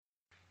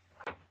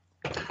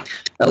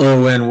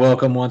Hello and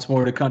welcome once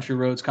more to Country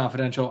Roads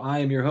Confidential. I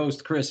am your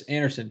host, Chris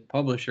Anderson,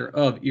 publisher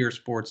of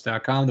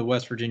earsports.com, the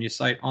West Virginia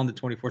site on the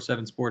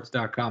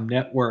 247sports.com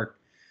network.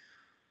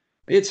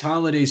 It's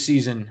holiday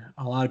season.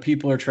 A lot of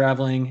people are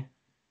traveling.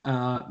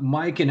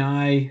 Mike and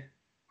I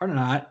are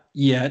not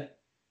yet,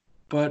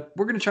 but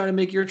we're going to try to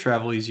make your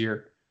travel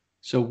easier.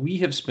 So we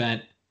have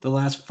spent the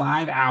last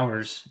 5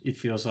 hours, it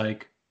feels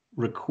like,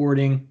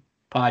 recording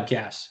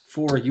podcasts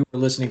for your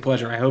listening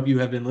pleasure. I hope you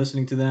have been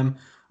listening to them.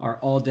 Our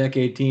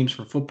all-decade teams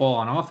for football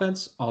on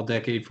offense,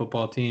 all-decade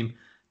football team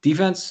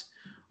defense,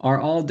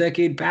 our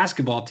all-decade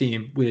basketball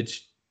team,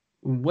 which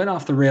went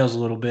off the rails a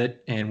little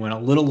bit and went a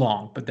little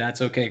long, but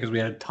that's okay because we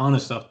had a ton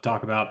of stuff to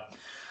talk about.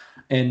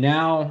 And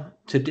now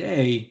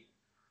today,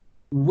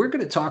 we're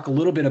going to talk a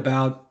little bit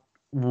about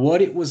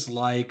what it was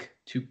like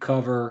to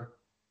cover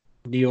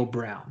Neal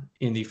Brown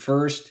in the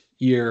first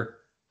year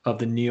of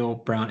the Neal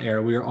Brown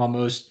era. We are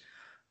almost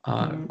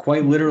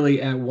quite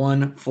literally at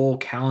one full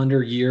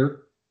calendar year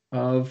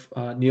of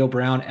Neal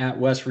Brown at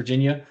West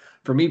Virginia.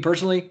 For me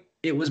personally,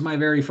 it was my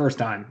very first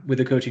time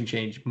with a coaching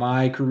change.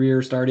 My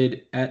career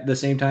started at the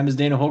same time as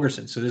Dana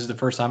Holgorsen, so this is the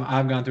first time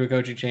I've gone through a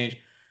coaching change.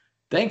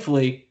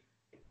 Thankfully,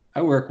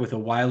 I work with a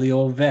wily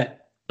old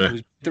vet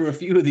who's been through a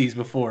few of these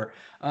before.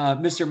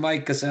 Mr.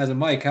 Mike Casazza.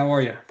 Mike, how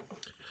are you?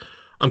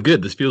 I'm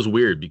good. This feels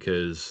weird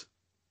because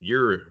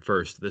you're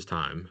first this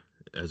time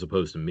as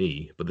opposed to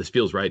me, but this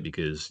feels right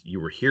because you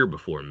were here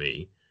before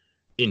me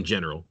in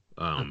general.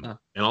 And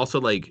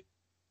also like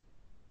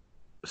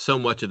so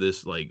much of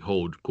this like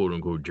whole quote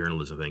unquote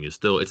journalism thing is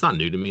still, it's not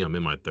new to me. I'm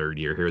in my third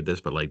year here at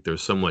this, but like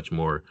there's so much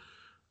more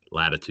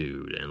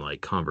latitude and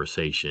like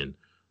conversation,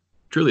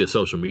 truly a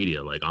social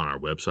media, like on our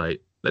website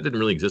that didn't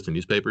really exist in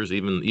newspapers,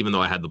 even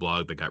though I had the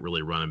blog that got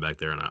really running back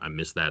there and I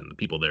missed that and the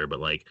people there,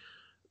 but like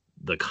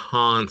the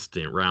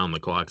constant round the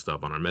clock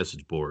stuff on our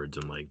message boards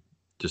and like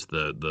just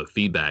the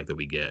feedback that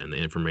we get and the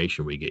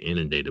information we get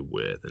inundated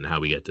with and how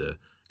we got to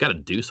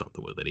do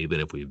something with it, even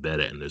if we vet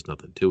it and there's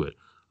nothing to it.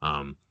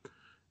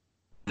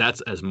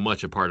 That's as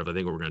much a part of, I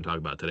think, what we're going to talk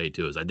about today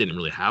too, is I didn't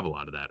really have a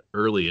lot of that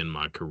early in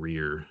my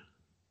career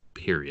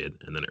period.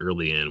 And then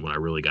early in when I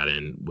really got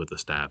in with the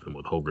staff and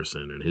with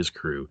Holgorsen and his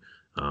crew.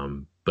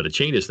 But it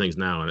changes things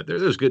now. And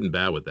there's good and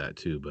bad with that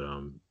too. But,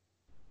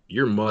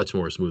 you're much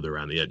more smooth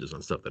around the edges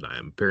on stuff than I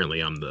am. Apparently,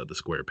 I'm the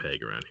square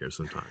peg around here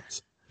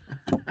sometimes.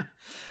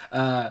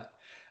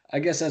 I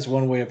guess that's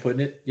one way of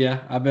putting it.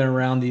 Yeah, I've been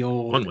around the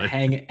old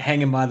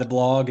hanging by the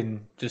blog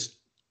and just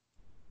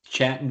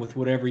chatting with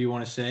whatever you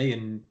want to say,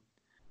 and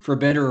for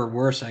better or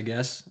worse, I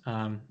guess.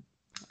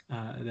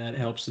 That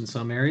helps in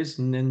some areas,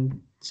 and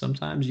then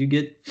sometimes you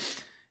get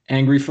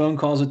angry phone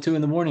calls at 2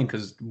 a.m.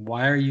 because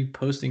why are you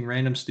posting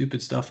random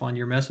stupid stuff on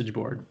your message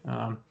board?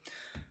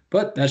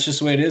 But that's just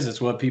the way it is. It's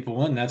what people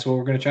want, and that's what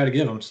we're going to try to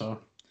give them. So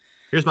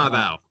here's my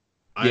vow.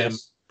 I yes. am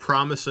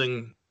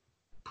promising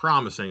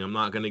I'm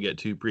not going to get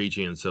too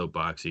preachy and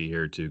soapboxy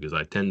here too, because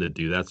I tend to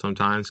do that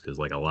sometimes because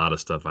like a lot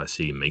of stuff I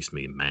see makes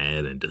me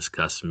mad and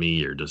disgusts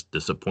me or just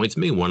disappoints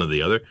me, one or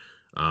the other.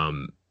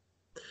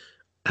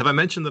 Have I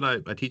mentioned that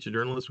I teach a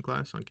journalism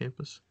class on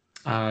campus?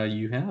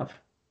 You have.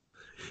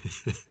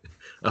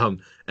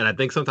 And I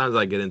think sometimes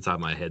I get inside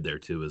my head there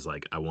too, is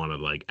like I want to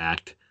like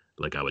act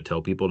like I would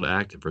tell people to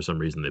act, and for some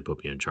reason they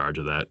put me in charge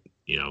of that,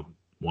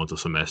 once a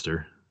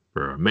semester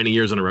for many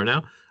years in a row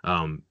now.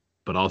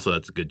 But also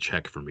that's a good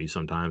check for me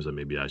sometimes, and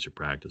maybe I should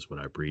practice what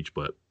I preach.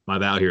 But my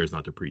vow here is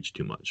not to preach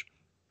too much.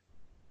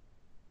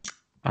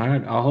 All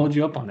right, I'll hold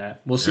you up on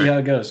that. We'll see how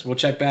it goes. We'll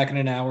check back in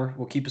an hour.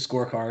 We'll keep a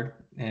scorecard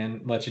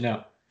and let you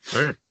know.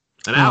 All right,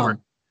 an hour.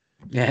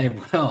 Yeah,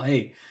 well,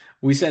 hey,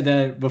 we said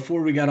that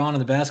before we got on in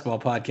the basketball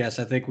podcast.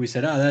 I think we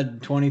said,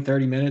 that 20,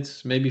 30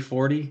 minutes, maybe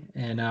 40.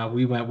 And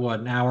we went,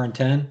 an hour and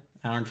 10,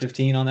 hour and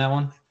 15 on that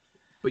one?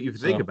 But you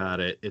think about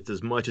it, it's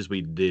as much as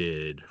we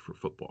did for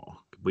football.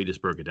 We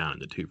just broke it down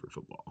into 2 for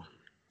football.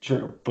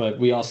 True, but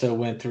we also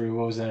went through,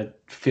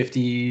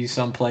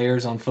 50-some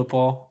players on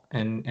football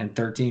and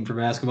 13 for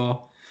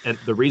basketball. And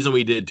the reason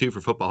we did 2 for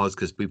football is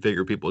because we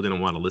figured people didn't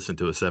want to listen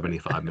to a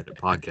 75-minute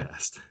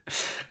podcast.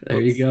 There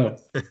you go.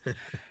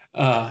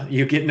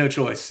 You get no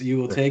choice. You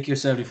will take your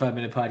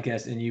 75-minute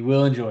podcast and you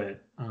will enjoy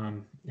it.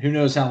 Who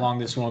knows how long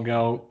this will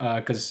go,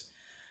 because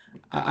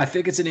I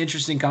think it's an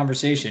interesting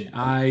conversation.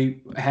 I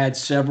had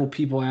several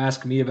people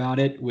ask me about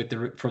it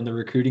from the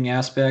recruiting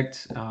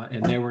aspect,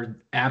 and there were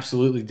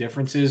absolutely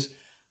differences.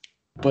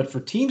 But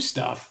for team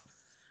stuff,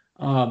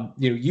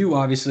 you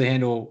obviously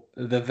handle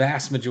the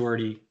vast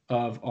majority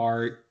of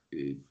our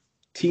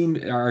team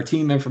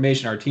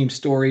information, our team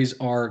stories,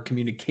 our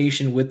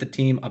communication with the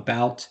team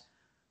about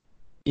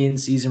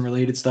in-season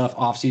related stuff,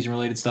 off-season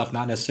related stuff,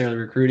 not necessarily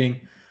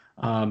recruiting.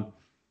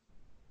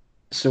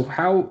 So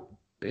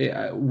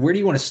where do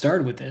you want to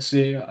start with this?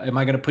 Am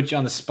I going to put you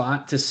on the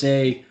spot to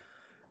say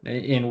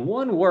in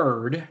one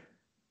word,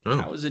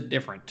 how is it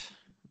different?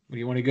 Do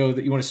you want to go?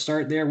 You want to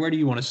start there? Where do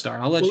you want to start?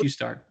 I'll let you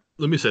start.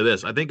 Let me say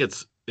this. I think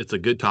it's it's a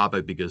good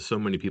topic because so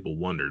many people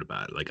wondered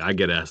about it. Like I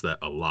get asked that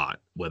a lot,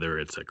 whether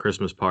it's at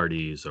Christmas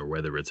parties or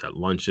whether it's at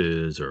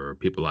lunches or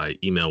people I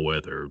email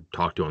with or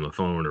talk to on the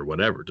phone or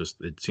whatever.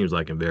 Just it seems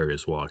like in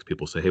various walks,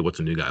 people say, "Hey, what's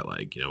a new guy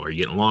like? You know, are you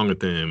getting along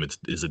with him?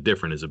 Is it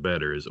different? Is it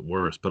better? Is it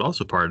worse?" But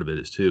also part of it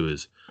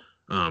is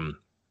um,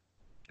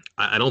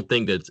 I don't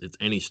think that it's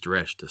any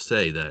stretch to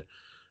say that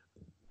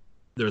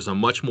there's a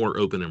much more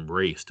open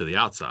embrace to the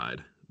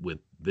outside with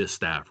this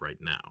staff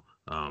right now.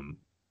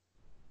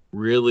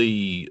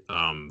 Really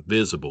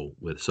visible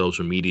with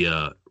social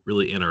media,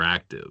 really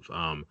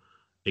interactive.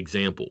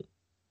 Example,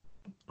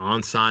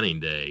 on signing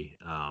day,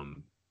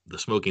 the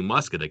Smoking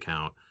Musket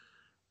account,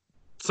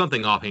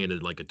 something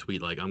offhanded like a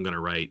tweet like, I'm going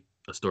to write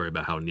a story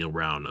about how Neil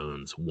Brown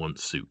owns one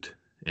suit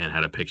and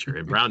had a picture.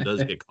 And Brown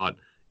does get caught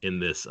in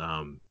this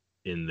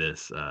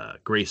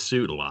gray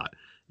suit a lot.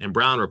 And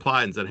Brown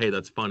replied and said, hey,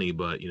 that's funny,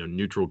 but,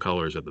 neutral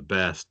colors are the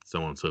best,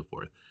 so on and so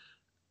forth.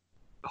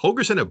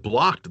 Holgorsen had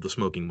blocked the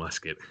Smoking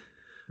Musket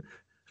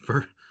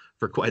for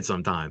quite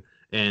some time.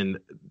 And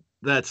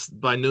that's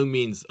by no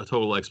means a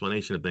total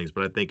explanation of things,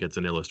 but I think it's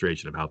an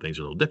illustration of how things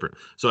are a little different.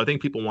 So I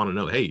think people want to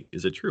know, hey,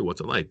 is it true?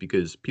 What's it like?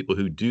 Because people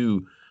who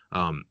do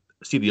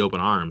see the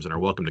open arms and are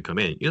welcome to come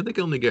in, they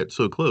can only get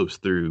so close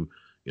through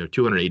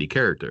 280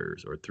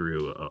 characters or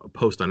through a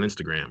post on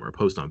Instagram or a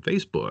post on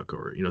Facebook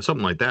or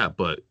something like that.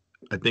 But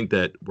I think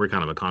that we're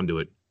kind of a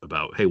conduit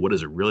about, hey, what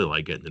is it really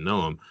like getting to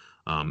know them?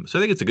 So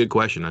I think it's a good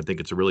question. I think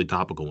it's a really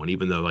topical one,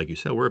 even though, like you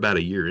said, we're about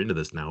a year into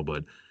this now,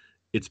 but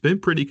it's been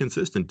pretty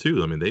consistent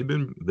too. I mean, they've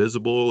been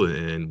visible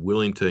and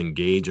willing to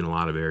engage in a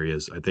lot of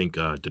areas. I think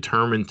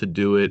determined to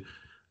do it.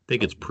 I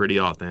think it's pretty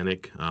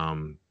authentic.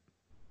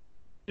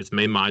 It's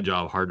made my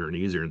job harder and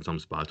easier in some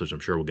spots, which I'm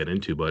sure we'll get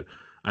into, but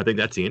I think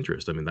that's the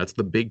interest. I mean, that's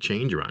the big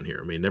change around here.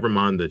 I mean, never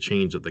mind the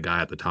change of the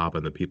guy at the top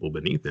and the people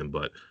beneath him,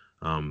 but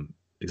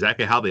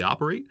exactly how they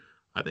operate,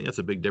 I think that's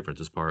a big difference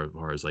as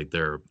far as like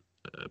their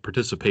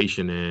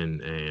participation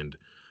in and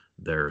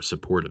their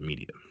support of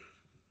media.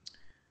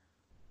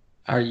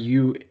 Are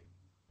you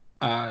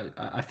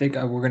I think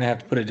we're going to have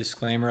to put a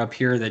disclaimer up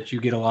here that you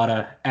get a lot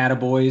of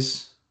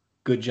attaboys.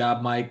 Good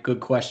job, Mike. Good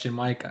question,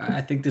 Mike.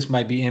 I think this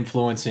might be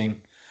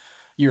influencing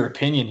your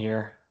opinion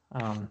here.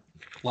 A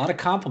lot of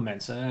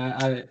compliments.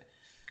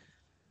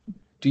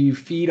 Do you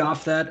feed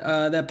off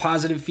that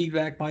positive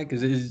feedback, Mike?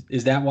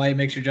 Is that why it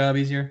makes your job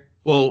easier?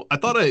 Well, I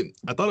thought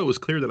it was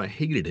clear that I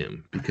hated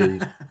him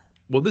because,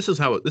 well, this is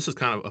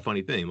kind of a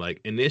funny thing.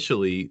 Like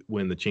initially,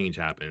 when the change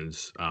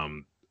happens,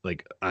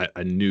 like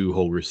I knew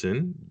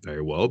Holgorsen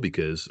very well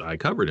because I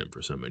covered him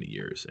for so many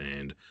years,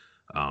 and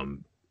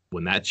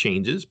when that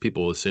changes,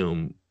 people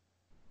assume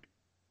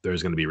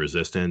there's going to be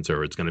resistance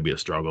or it's going to be a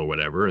struggle or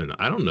whatever. And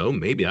I don't know,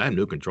 maybe I have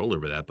no control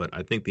over that, but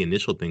I think the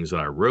initial things that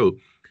I wrote,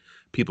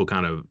 people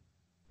kind of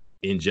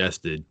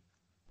ingested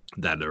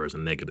that there was a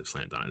negative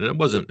slant on it.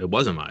 And it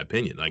wasn't my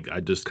opinion. Like I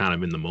just kind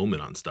of in the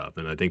moment on stuff.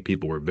 And I think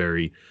people were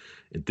very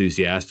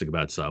enthusiastic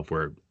about stuff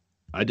where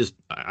I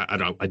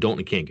don't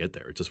and can't get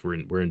there. It's just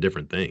we're in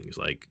different things.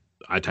 Like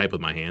I type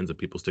with my hands and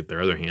people stick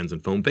their other hands in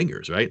foam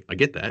fingers, right? I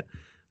get that.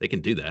 They can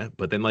do that.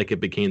 But then like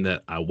it became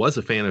that I was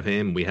a fan of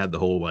him. We had the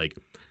whole like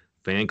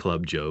fan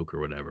club joke or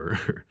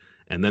whatever.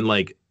 And then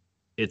like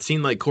it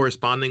seemed like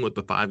corresponding with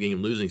the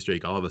 5-game losing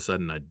streak, all of a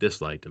sudden I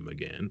disliked him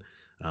again.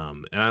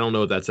 And I don't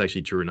know if that's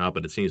actually true or not,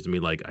 but it seems to me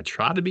like I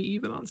try to be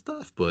even on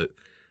stuff, but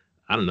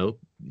I don't know.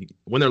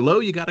 When they're low,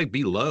 you got to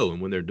be low,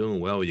 and when they're doing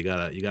well, you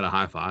gotta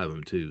high five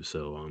them too.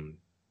 So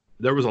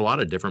there was a lot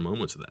of different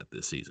moments of that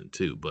this season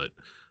too. But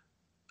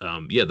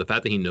yeah, the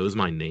fact that he knows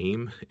my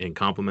name and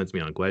compliments me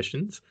on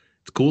questions,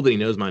 it's cool that he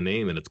knows my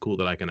name, and it's cool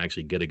that I can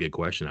actually get a good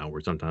question out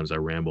where sometimes I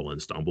ramble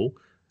and stumble.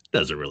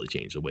 Doesn't really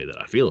change the way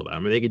that I feel about it. I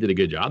mean, they did a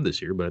good job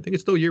this year, but I think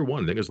it's still year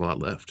one. I think there's a lot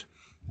left.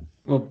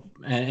 Well,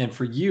 and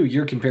for you,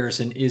 your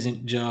comparison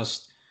isn't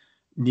just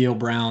Neil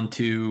Brown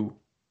to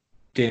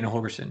Dana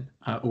Holgorsen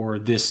or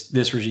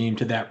this regime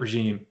to that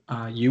regime.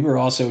 You were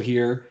also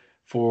here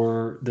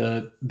for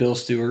the Bill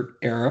Stewart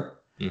era.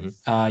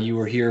 Mm-hmm. You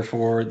were here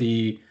for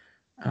the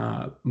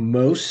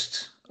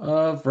most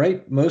of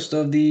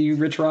the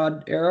Rich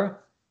Rod era.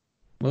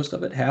 Most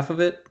of it, half of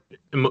it.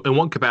 In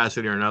one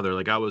capacity or another,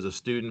 like I was a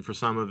student for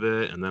some of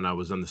it, and then I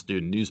was in the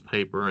student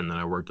newspaper, and then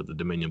I worked at the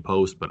Dominion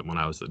Post. But when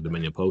I was at the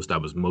Dominion Post, I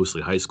was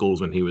mostly high schools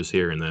when he was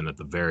here, and then at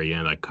the very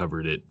end, I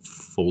covered it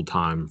full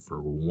time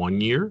for 1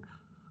 year.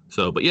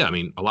 So, but yeah, I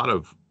mean, a lot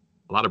of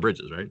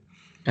bridges, right?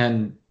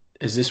 And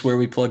is this where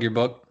we plug your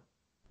book?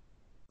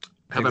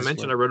 Have I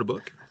mentioned I wrote a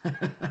book?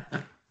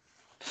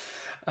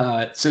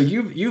 So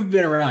you've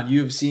been around.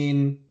 You've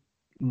seen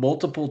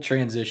multiple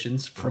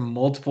transitions from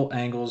multiple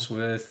angles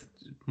with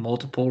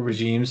multiple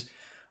regimes.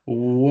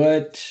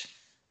 I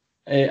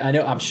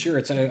know, I'm sure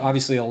it's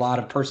obviously a lot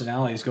of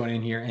personalities going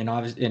in here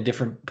and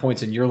different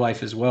points in your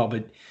life as well,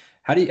 but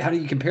how do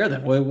you compare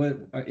them?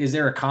 What is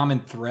there a common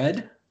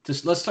thread?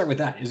 Just let's start with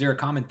that. Is there a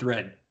common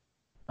thread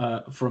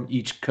from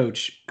each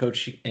coach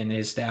and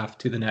his staff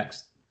to the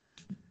next?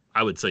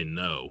 I would say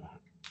no.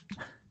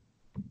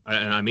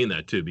 And I mean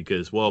that too,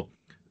 because, well,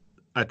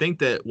 I think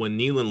that when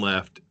Neyland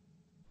left,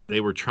 they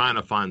were trying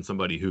to find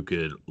somebody who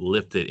could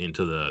lift it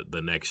into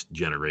the next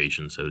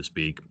generation, so to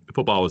speak.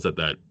 Football was at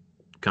that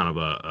kind of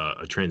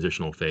a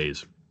transitional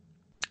phase.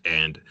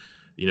 And,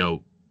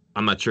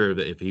 I'm not sure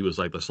if he was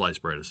like the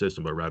sliced bread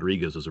assistant, but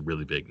Rodriguez was a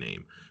really big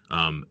name.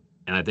 And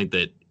I think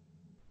that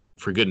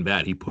for good and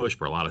bad, he pushed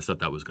for a lot of stuff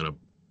that was going to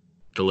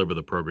deliver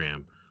the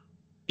program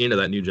into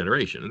that new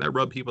generation. And that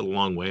rubbed people the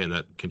long way, and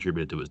that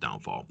contributed to his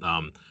downfall.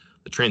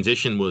 The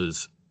transition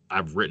was,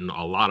 I've written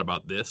a lot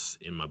about this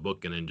in my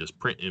book and in just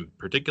print in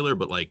particular,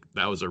 but like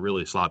that was a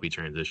really sloppy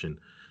transition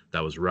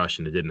that was rushed,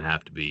 and it didn't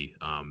have to be.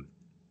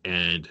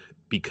 And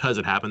because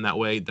it happened that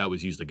way, that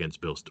was used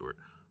against Bill Stewart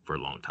for a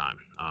long time.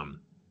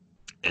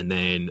 And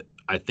then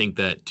I think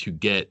that to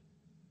get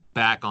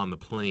back on the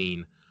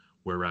plane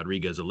where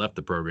Rodriguez had left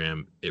the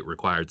program, it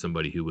required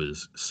somebody who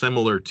was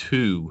similar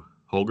to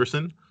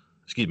Rodriguez,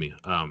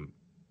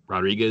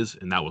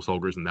 and that was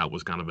Holgorsen. That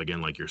was kind of,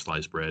 again, like your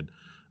sliced bread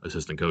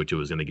assistant coach who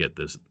was going to get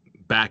this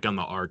back on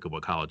the arc of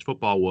what college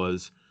football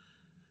was.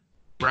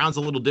 Brown's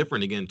a little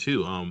different again,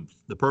 too.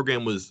 The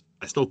program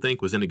I still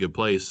think was in a good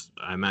place.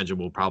 I imagine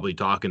we'll probably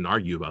talk and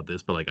argue about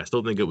this, but I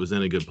still think it was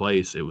in a good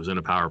place. It was in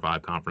a Power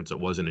 5 conference. It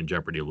wasn't in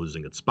jeopardy of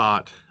losing its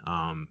spot.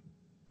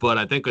 But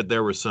I think that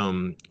there were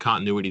some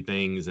continuity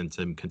things and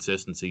some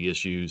consistency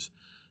issues.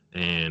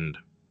 And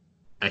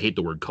I hate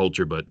the word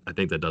culture, but I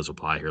think that does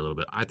apply here a little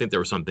bit. I think there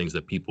were some things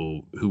that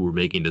people who were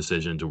making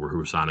decisions or who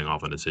were signing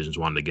off on decisions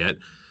wanted to get.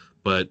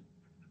 But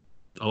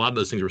a lot of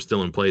those things were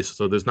still in place.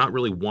 So there's not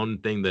really one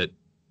thing that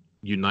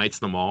unites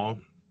them all,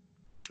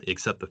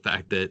 except the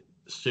fact that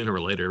sooner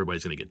or later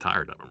everybody's going to get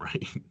tired of them,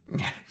 right?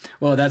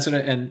 Well, that's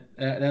my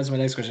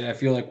next question. I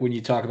feel like when you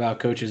talk about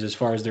coaches as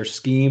far as their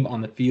scheme on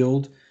the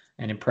field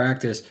and in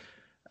practice,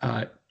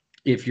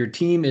 if your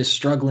team is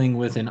struggling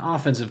with an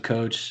offensive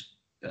coach,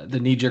 the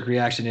knee-jerk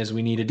reaction is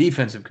we need a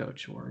defensive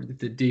coach. Or if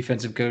the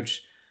defensive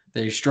coach,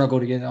 they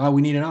struggle to get,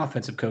 we need an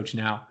offensive coach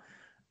now.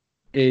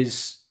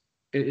 Is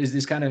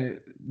this kind of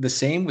the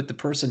same with the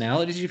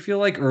personalities, you feel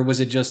like, or was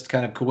it just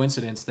kind of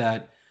coincidence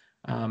that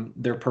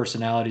their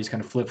personalities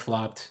kind of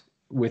flip-flopped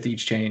with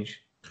each change?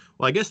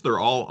 Well, I guess they're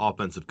all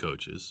offensive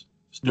coaches.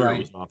 Stewart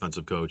was an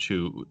offensive coach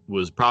who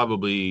was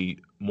probably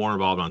more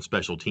involved on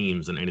special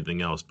teams than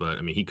anything else. But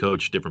I mean, he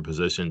coached different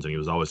positions and he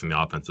was always on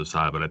the offensive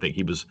side. But I think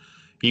he was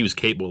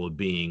capable of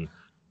being,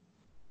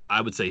 I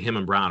would say him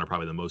and Brown are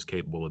probably the most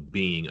capable of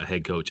being a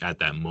head coach at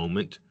that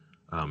moment.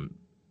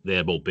 They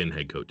had both been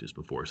head coaches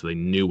before, so they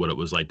knew what it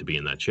was like to be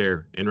in that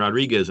chair. And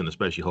Rodriguez, and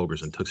especially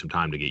Holgorsen, took some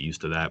time to get used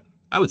to that.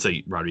 I would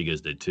say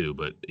Rodriguez did too,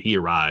 but he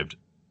arrived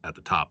at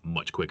the top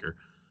much quicker,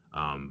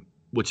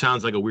 which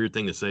sounds like a weird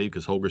thing to say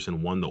because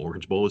Holgorsen won the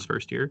Orange Bowl his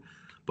first year,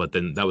 but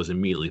then that was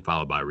immediately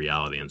followed by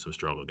reality and some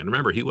struggle. And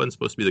remember, he wasn't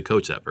supposed to be the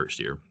coach that first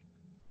year.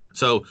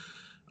 So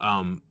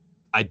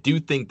I do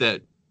think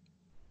that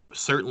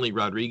certainly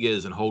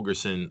Rodriguez and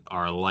Holgorsen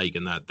are alike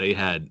in that they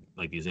had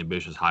like these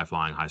ambitious,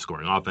 high-flying,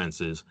 high-scoring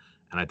offenses.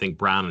 And I think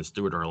Brown and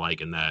Stewart are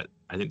alike in that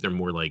I think they're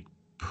more like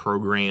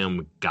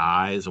program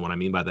guys. And what I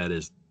mean by that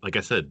is, like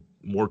I said,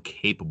 more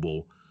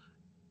capable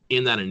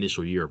in that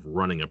initial year of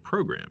running a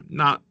program.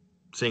 Not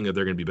saying that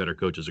they're going to be better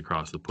coaches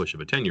across the push of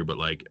a tenure, but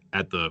like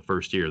at the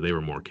first year, they were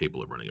more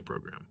capable of running a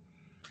program.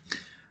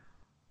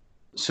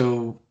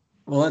 So,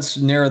 well, let's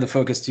narrow the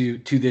focus to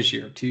this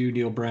year, to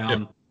Neal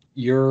Brown. Yep.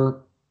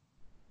 Your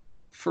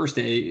first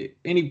day,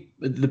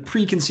 the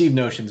preconceived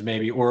notions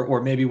maybe, or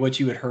maybe what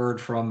you had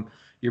heard from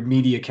your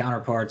media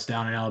counterparts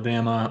down in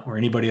Alabama or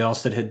anybody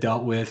else that had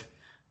dealt with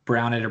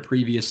Brown at a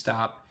previous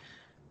stop,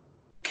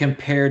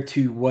 compared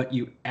to what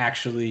you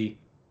actually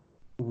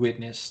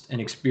witnessed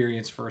and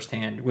experienced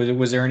firsthand.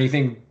 Was there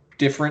anything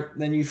different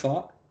than you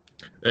thought?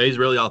 He's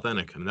really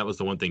authentic. I mean, that was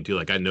the one thing too.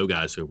 Like I know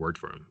guys who have worked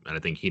for him, and I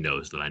think he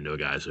knows that I know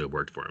guys who have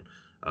worked for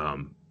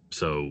him.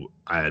 So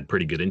I had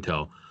pretty good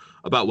intel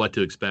about what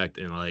to expect,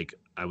 and like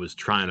I was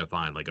trying to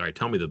find like, all right,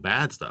 tell me the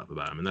bad stuff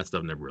about him, and that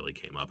stuff never really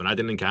came up. And I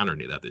didn't encounter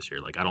any of that this year.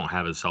 Like I don't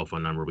have his cell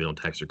phone number. We don't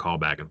text or call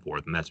back and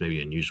forth, and that's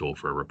maybe unusual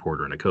for a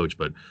reporter and a coach.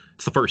 But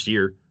it's the first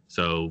year,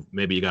 so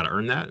maybe you got to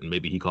earn that. And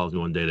maybe he calls me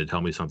one day to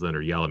tell me something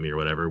or yell at me or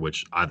whatever.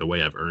 Which either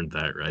way, I've earned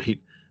that,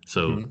 right?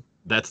 So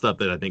that's stuff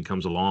that I think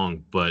comes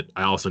along. But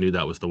I also knew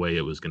that was the way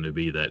it was going to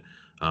be. That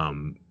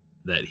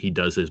that he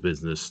does his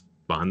business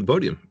behind the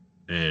podium,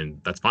 and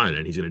that's fine.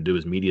 And he's going to do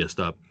his media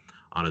stuff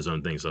on his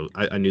own thing. So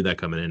I knew that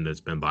coming in.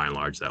 It's been by and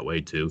large that way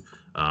too.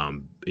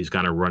 He's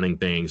kind of running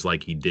things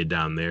like he did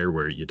down there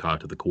where you talk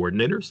to the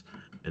coordinators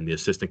and the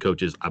assistant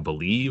coaches, I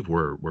believe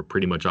were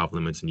pretty much off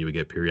limits and you would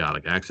get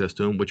periodic access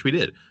to them, which we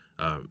did.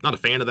 Not a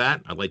fan of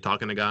that. I like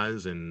talking to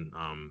guys and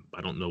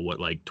I don't know what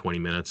like 20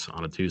 minutes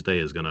on a Tuesday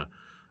is going to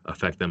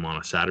affect them on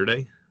a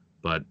Saturday,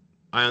 but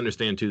I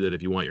understand too that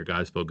if you want your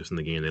guys focused in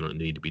the game, they don't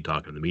need to be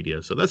talking to the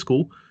media. So that's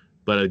cool.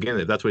 But again,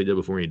 if that's what he did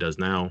before and he does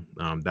now,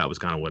 that was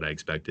kind of what I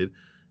expected.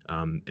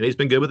 And he's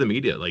been good with the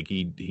media. Like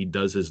he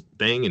does his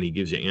thing and he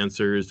gives you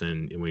answers.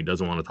 And when he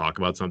doesn't want to talk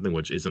about something,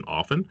 which isn't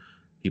often,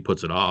 he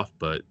puts it off,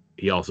 but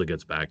he also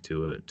gets back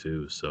to it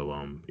too. So,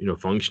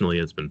 functionally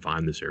it's been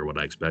fine this year, what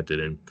I expected.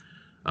 And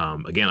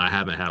again, I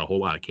haven't had a whole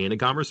lot of candid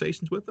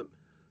conversations with him.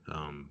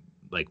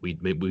 Like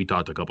we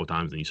talked a couple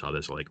times, and you saw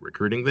this like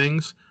recruiting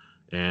things.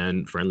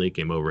 And Friendly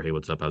came over, hey,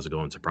 what's up? How's it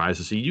going? Surprised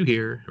to see you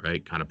here,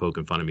 right? Kind of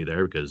poking fun of me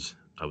there because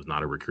I was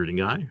not a recruiting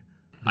guy.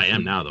 I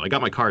am now, though. I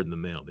got my card in the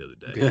mail the other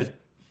day. Good.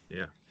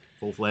 Yeah,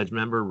 full-fledged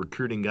member,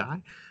 recruiting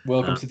guy.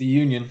 Welcome to the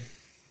union.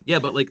 Yeah,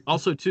 but like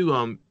also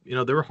too,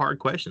 there were hard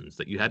questions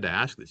that you had to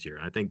ask this year,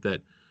 and I think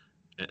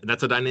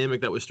that's a dynamic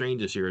that was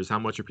strange this year. Is how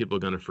much are people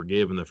going to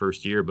forgive in the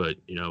first year? But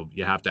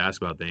you have to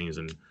ask about things,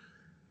 and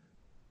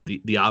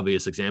the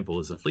obvious example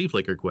is the flea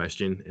flicker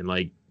question, and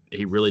like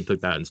he really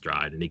took that in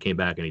stride, and he came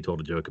back and he told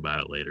a joke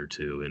about it later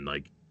too, and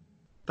like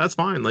that's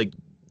fine. Like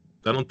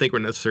I don't think we're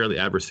necessarily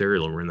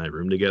adversarial when we're in that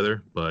room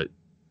together, but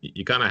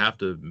you kind of have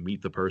to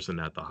meet the person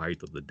at the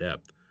height of the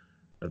depth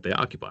that they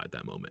occupy at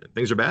that moment. If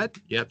things are bad,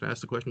 you have to ask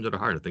the questions that are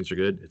hard. If things are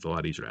good, it's a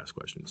lot easier to ask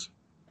questions.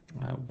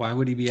 Why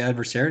would he be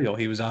adversarial?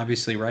 He was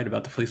obviously right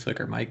about the flea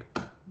flicker, Mike.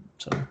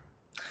 So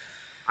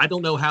I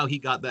don't know how he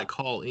got that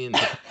call in to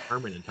Tom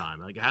Herman in time.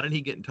 Like, how did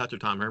he get in touch with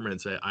Tom Herman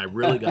and say, I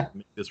really got to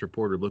make this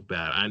reporter look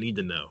bad? I need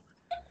to know.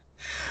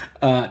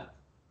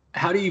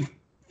 How do you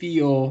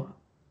feel?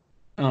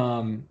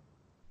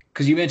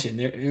 Because you mentioned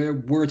there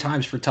were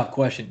times for tough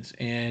questions,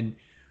 and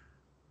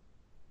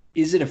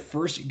is it a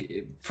first?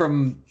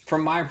 From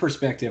my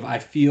perspective, I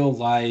feel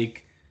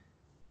like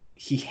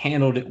he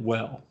handled it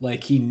well.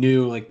 Like he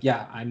knew, like,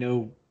 yeah, I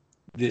know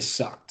this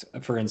sucked,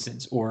 for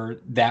instance, or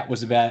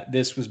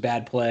this was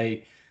bad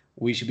play.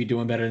 We should be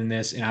doing better than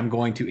this, and I'm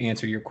going to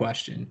answer your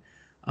question.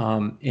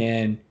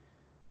 And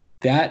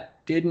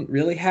that didn't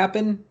really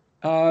happen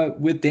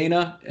with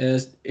Dana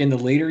as in the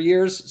later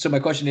years. So my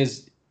question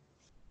is,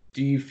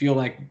 do you feel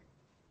like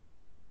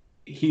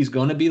he's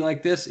going to be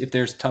like this if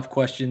there's tough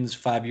questions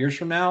 5 years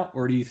from now,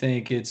 or do you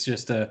think it's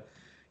just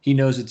he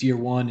knows it's year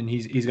one and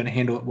he's going to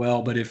handle it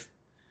well, but if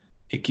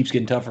it keeps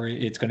getting tougher,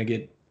 he's going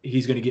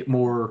to get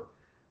more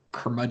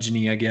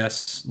curmudgeon-y, I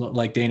guess,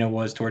 like Dana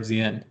was towards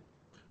the end?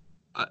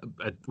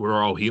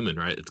 We're all human,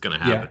 right? It's going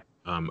to happen.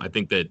 Yeah. I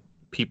think that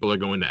people are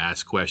going to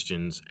ask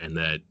questions, and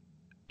that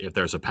if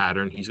there's a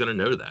pattern, he's going to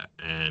know that.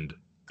 And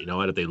you know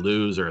what? If they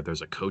lose, or if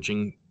there's a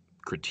coaching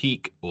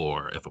critique,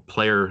 or if a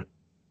player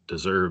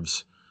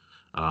deserves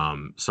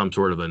some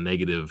sort of a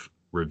negative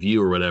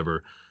review or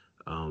whatever,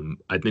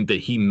 I think that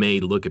he may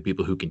look at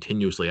people who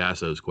continuously ask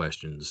those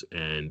questions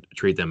and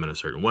treat them in a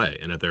certain way.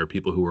 And if there are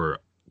people who are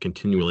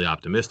continually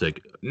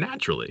optimistic,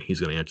 naturally he's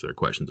going to answer their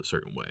questions a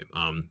certain way.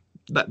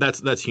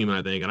 That's human,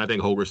 I think. And I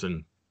think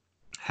Holgorsen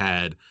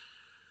had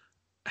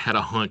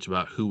a hunch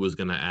about who was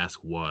going to ask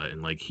what,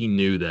 and like he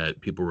knew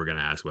that people were going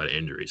to ask about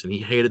injuries, and he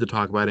hated to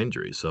talk about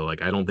injuries. So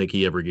like I don't think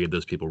he ever gave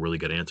those people really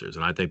good answers.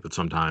 And I think that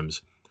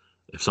sometimes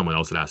if someone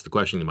else had asked the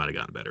question, he might have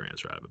gotten a better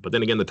answer out of it. But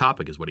then again, the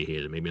topic is what he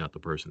hated, maybe not the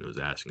person who was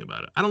asking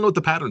about it. I don't know what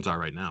the patterns are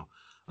right now.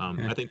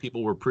 I think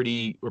people were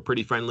pretty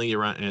friendly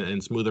around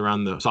and smooth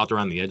soft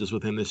around the edges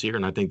with him this year.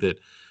 And I think that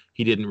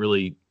he didn't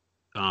really.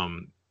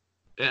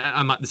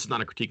 This is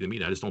not a critique of the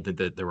media. I just don't think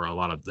that there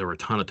were a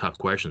ton of tough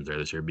questions there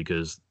this year,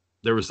 because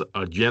there was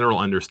a general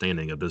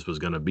understanding that this was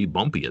going to be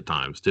bumpy at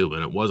times too,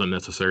 and it wasn't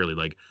necessarily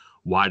like,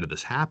 why did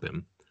this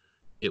happen?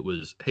 It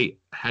was, hey,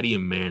 how do you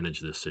manage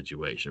this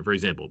situation? For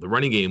example, the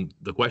running game,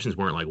 the questions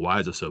weren't like, why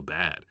is it so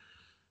bad?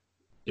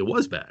 It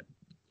was bad.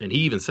 And he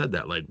even said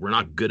that, like, we're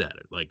not good at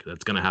it. Like,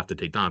 that's going to have to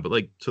take time. But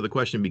like, so the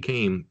question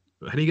became,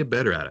 how do you get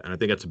better at it? And I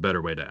think that's a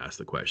better way to ask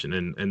the question.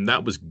 And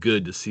that was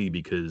good to see,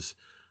 because,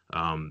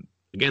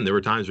 again, there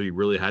were times where you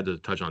really had to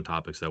touch on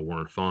topics that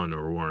weren't fun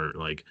or weren't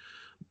like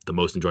the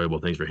most enjoyable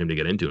things for him to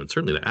get into, and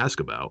certainly to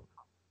ask about,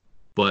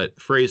 but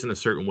phrased in a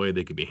certain way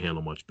they could be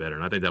handled much better.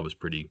 And I think that was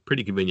pretty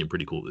convenient,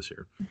 pretty cool this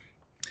year.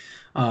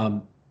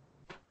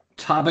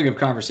 Topic of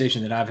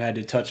conversation that I've had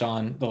to touch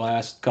on the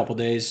last couple of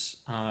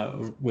days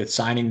with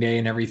signing day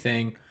and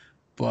everything,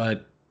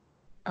 but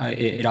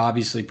it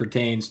obviously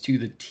pertains to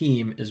the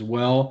team as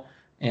well.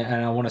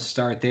 And I want to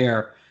start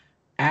there.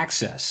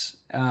 Access.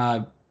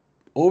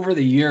 Over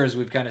the years,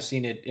 we've kind of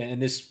seen it,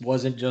 and this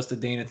wasn't just a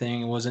Dana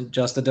thing. It wasn't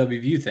just a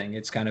WVU thing.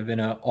 It's kind of been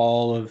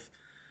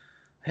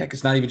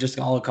it's not even just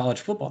all a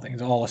college football thing.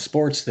 It's all a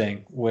sports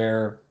thing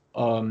where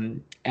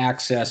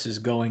access is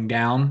going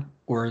down,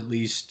 or at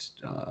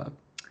least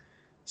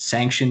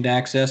sanctioned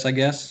access, I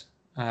guess.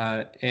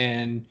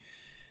 And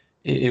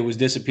it was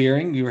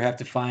disappearing. You would have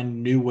to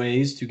find new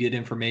ways to get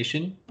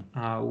information,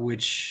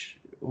 which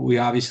we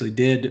obviously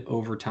did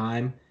over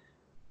time.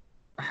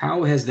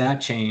 How has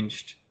that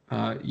changed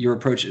your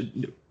approach?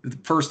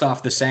 First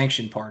off, the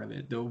sanction part of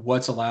it,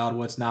 what's allowed,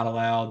 what's not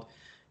allowed,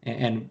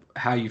 and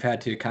how you've had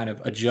to kind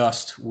of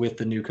adjust with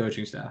the new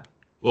coaching staff.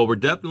 Well, we're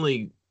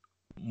definitely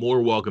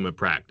more welcome at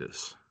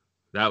practice.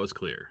 That was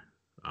clear.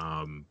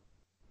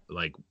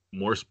 Like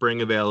more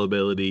spring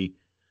availability,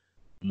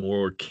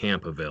 more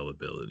camp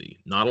availability.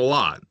 Not a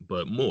lot,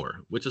 but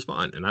more, which is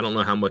fine. And I don't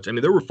know how much. I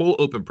mean, there were full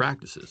open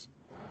practices,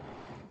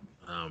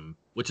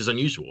 which is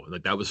unusual.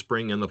 Like that was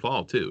spring and the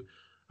fall too.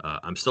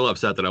 I'm still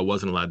upset that I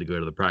wasn't allowed to go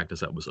to the practice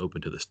that was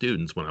open to the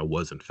students when I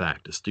was in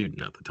fact a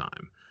student at the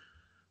time.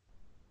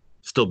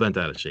 Still bent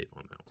out of shape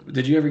on that one.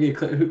 Did you ever get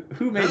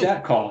who made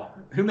that call?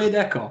 Who made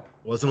that call?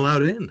 Wasn't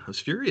allowed in. I was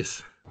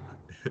furious.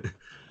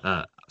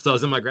 So I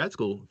was in my grad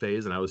school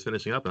phase and I was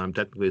finishing up, and I'm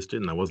technically a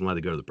student. I wasn't allowed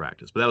to go to the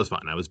practice, but that was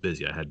fine. I was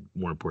busy. I had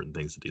more important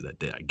things to do that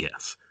day, I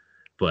guess.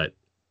 But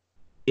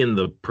in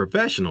the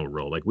professional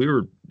role, like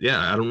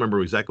I don't remember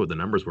exactly what the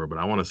numbers were, but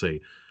I want to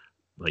say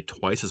like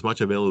twice as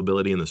much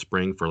availability in the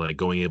spring for like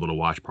going able to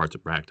watch parts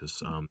of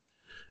practice.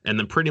 And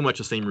then pretty much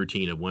the same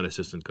routine of when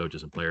assistant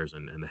coaches and players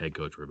and the head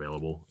coach were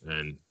available.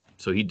 And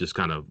so he just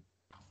kind of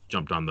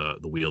jumped on the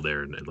wheel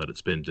there and let it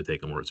spin to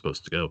take them where it's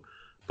supposed to go.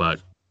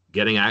 But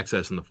getting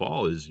access in the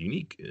fall is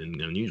unique and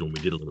unusual.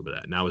 We did a little bit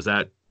of that. Now, is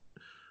that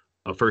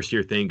a first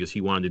year thing because he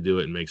wanted to do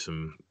it and make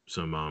some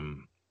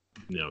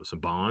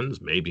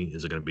bonds? Maybe.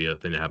 Is it going to be a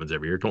thing that happens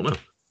every year? Don't know.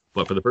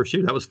 But for the first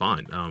year, that was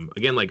fine.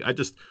 Again, like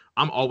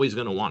I'm always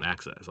going to want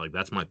access. Like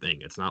that's my thing.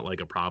 It's not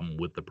like a problem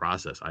with the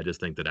process. I just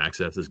think that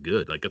access is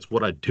good. Like that's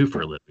what I do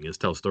for a living, is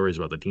tell stories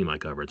about the team I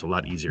cover. It's a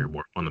lot easier and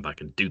more fun if I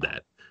can do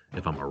that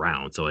if I'm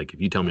around. So like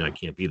if you tell me I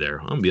can't be there,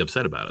 I'm gonna be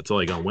upset about it. So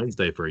like on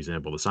Wednesday, for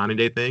example, the signing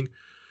day thing,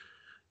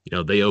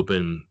 they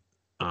open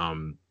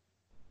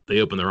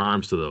their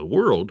arms to the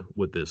world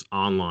with this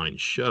online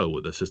show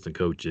with assistant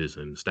coaches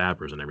and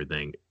staffers and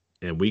everything.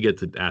 And we get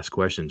to ask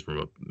questions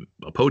from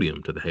a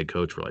podium to the head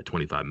coach for like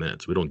 25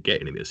 minutes. We don't get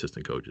any of the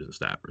assistant coaches and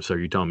staffers. So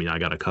you're telling me I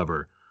got to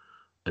cover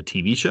a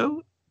TV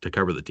show to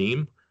cover the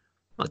team?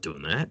 I'm not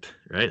doing that,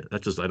 right? I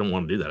don't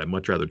want to do that. I'd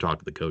much rather talk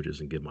to the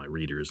coaches and give my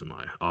readers and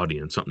my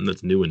audience something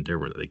that's new and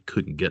different that they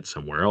couldn't get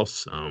somewhere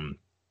else. And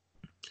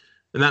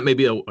that may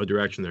be a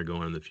direction they're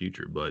going in the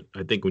future. But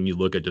I think when you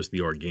look at just the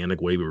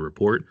organic way we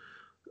report,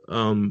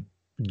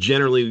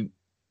 generally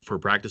for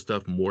practice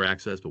stuff, more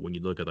access. But when you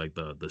look at like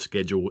the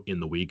schedule in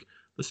the week,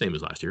 the same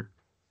as last year.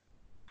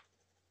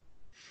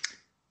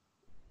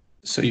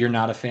 So you're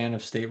not a fan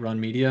of state-run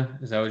media?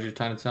 Is that what you're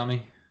trying to tell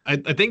me? I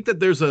think that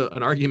there's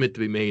an argument to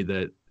be made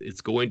that it's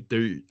going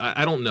to.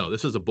 I don't know.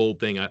 This is a bold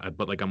thing,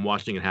 but like I'm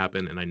watching it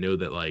happen, and I know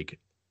that like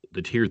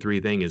the tier 3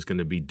 thing is going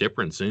to be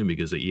different soon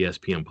because of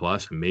ESPN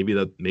Plus, and maybe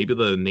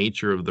the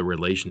nature of the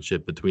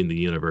relationship between the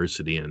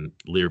university and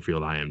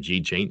Learfield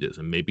IMG changes,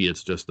 and maybe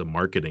it's just the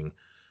marketing,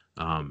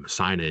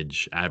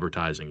 signage,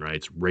 advertising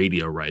rights,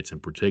 radio rights in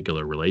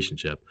particular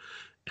relationship.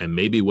 And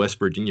maybe West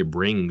Virginia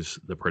brings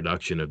the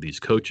production of these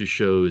coaches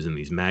shows and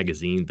these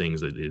magazine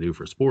things that they do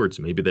for sports.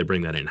 Maybe they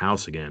bring that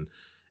in-house again.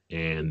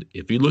 And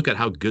if you look at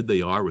how good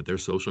they are with their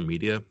social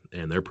media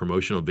and their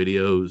promotional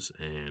videos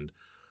and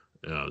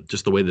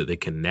just the way that they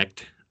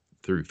connect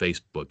through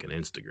Facebook and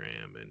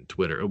Instagram and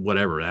Twitter or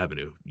whatever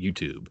avenue,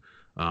 YouTube,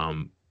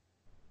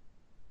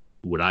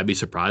 would I be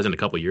surprised in a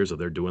couple of years if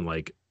they're doing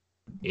like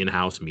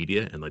in-house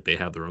media and like they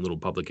have their own little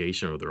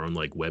publication or their own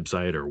like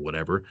website or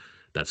whatever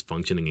that's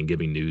functioning and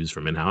giving news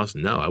from in-house?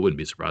 No, I wouldn't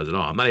be surprised at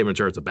all. I'm not even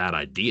sure it's a bad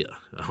idea.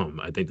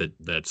 I think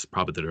that's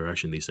probably the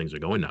direction these things are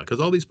going now, because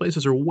all these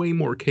places are way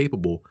more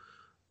capable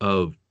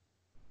of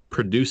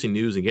producing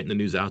news and getting the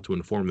news out to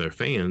inform their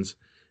fans.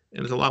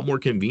 And it's a lot more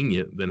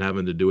convenient than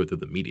having to do it through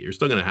the media. You're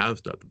still going to have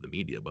stuff through the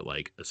media, but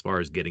like as far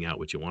as getting out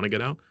what you want to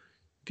get out,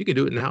 if you can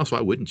do it in-house, why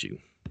wouldn't you?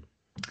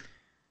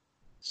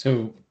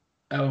 So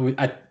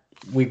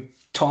we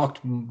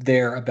talked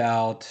there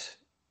about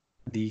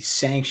the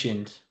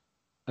sanctioned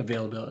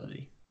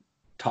availability,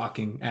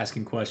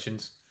 asking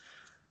questions.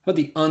 But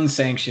the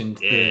unsanctioned,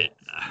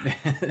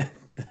 the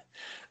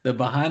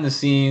behind the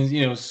scenes,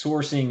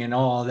 sourcing and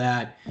all of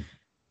that,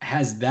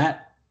 has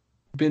that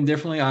been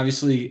differently?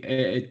 Obviously,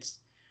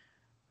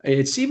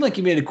 it seemed like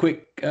you made a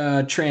quick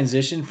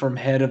transition from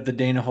head of the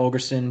Dana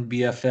Holgorsen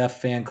BFF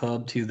fan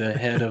club to the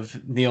head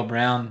of Neal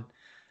Brown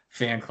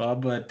fan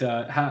club. But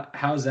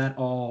how's that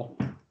all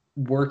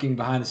working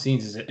behind the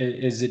scenes?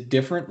 Is it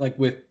different? Like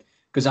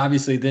because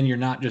obviously then you're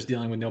not just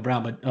dealing with Neal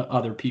Brown, but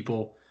other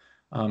people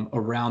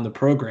around the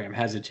program.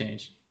 Has it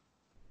changed?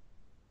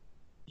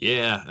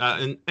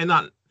 Yeah, and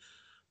not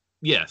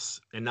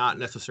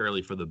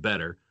necessarily for the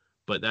better,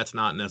 but that's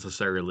not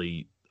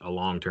necessarily a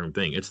long-term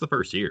thing. It's the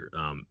first year.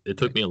 It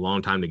took me a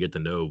long time to get to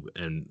know,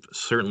 and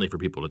certainly for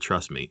people to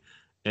trust me.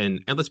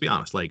 And let's be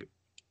honest, like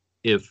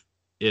if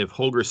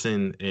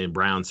Holgorsen and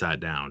Brown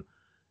sat down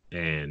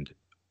and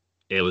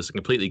it was a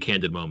completely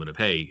candid moment of,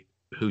 hey,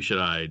 who should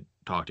I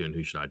talk to and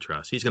who should I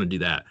trust? He's going to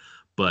do that.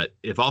 But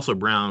if also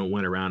Brown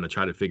went around and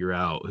tried to figure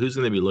out who's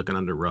going to be looking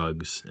under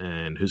rugs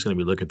and who's going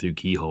to be looking through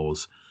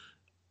keyholes,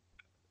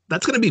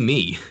 that's going to be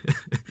me.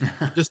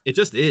 It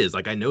just is.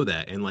 Like, I know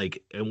that. And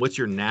what's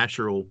your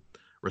natural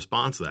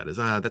response to that is,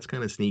 that's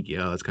kind of sneaky.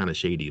 Oh, that's kind of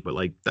shady. But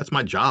like, that's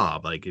my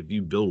job. Like, if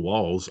you build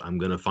walls, I'm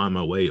going to find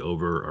my way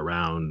over,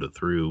 around,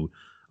 through,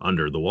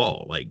 under the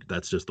wall. Like,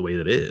 that's just the way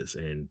that it is.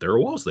 And there are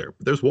walls there.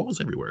 There's walls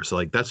everywhere. So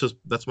like, that's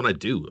what I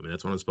do. I mean,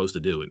 that's what I'm supposed to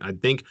do. And I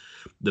think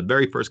the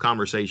very first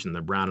conversation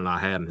that Brown and I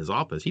had in his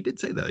office, he did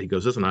say that. He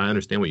goes, listen, I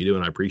understand what you do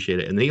and I appreciate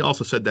it. And he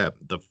also said that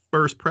the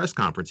first press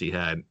conference he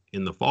had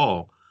in the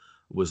fall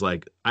was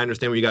like, I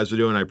understand what you guys are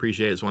doing. I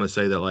appreciate it. I just want to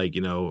say that, like,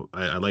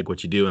 I like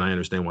what you do and I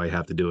understand why you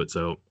have to do it.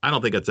 So I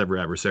don't think that's ever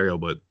adversarial,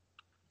 but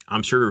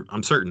I'm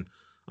certain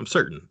I'm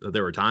certain that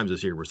there were times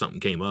this year where something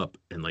came up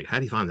and like, how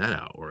do you find that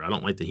out? Or I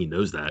don't like that he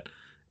knows that.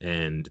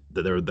 And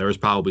there was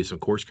probably some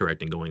course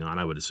correcting going on.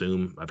 I would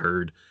assume, I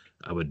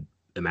would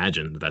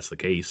imagine that that's the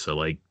case. So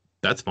like,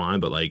 that's fine.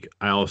 But like,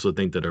 I also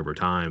think that over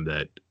time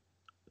that,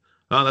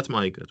 oh, that's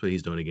Mike. That's what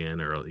he's doing again.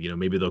 Or,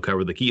 maybe they'll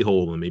cover the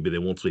keyhole and maybe they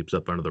won't sweep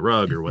stuff under the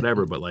rug or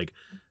whatever. But like,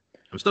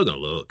 I'm still going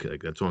to look.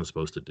 Like, that's what I'm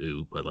supposed to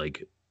do. But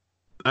like,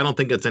 I don't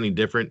think that's any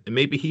different. And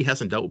maybe he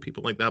hasn't dealt with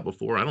people like that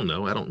before. I don't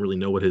know. I don't really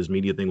know what his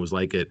media thing was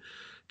like at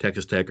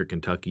Texas Tech or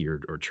Kentucky or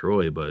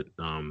Troy. But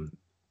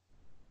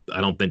I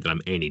don't think that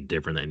I'm any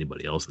different than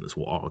anybody else in this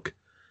walk.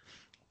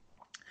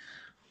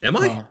 Am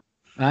I?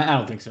 I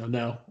don't think so.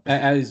 No.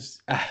 I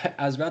was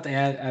about to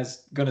add, I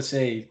was going to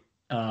say,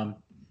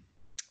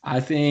 I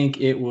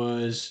think it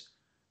was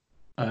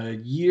a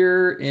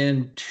year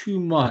and 2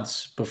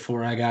 months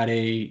before I got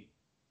a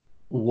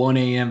 1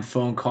 a.m.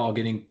 phone call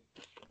getting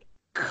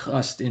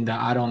cussed into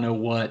I don't know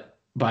what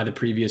by the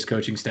previous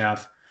coaching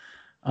staff.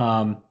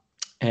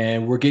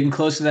 And we're getting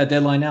close to that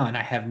deadline now, and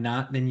I have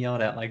not been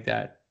yelled at like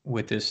that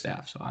with this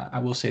staff. So I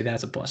will say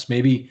that's a plus.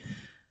 Maybe,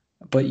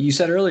 but you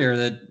said earlier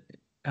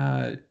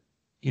that,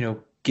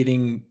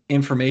 getting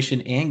information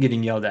and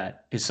getting yelled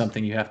at is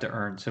something you have to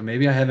earn. So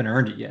maybe I haven't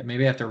earned it yet.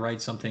 Maybe I have to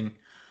write something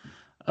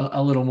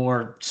a little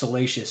more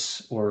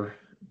salacious or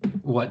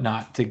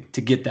whatnot to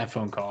get that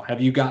phone call. Have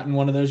you gotten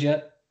one of those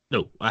yet?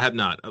 No, I have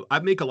not. I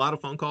make a lot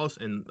of phone calls,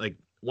 and like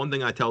one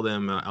thing I tell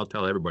them, I'll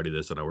tell everybody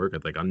this that I work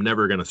with, like, I'm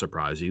never going to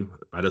surprise you.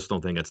 I just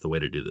don't think that's the way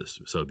to do this.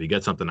 So if you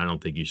get something, I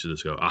don't think you should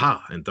just go,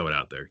 aha, and throw it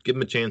out there. Give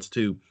them a chance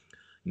to,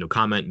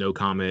 comment, no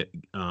comment.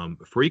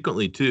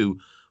 Frequently too,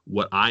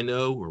 what I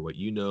know or what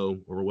you know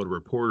or what a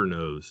reporter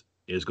knows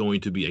is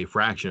going to be a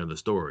fraction of the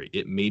story.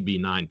 It may be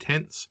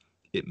 9/10,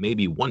 it may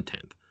be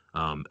 1/10.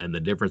 And the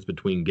difference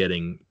between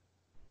getting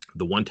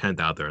the 1/10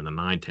 out there and the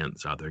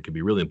 9/10 out there can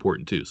be really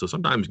important too. So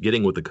sometimes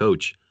getting with the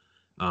coach,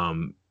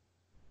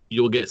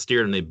 you'll get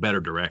steered in a better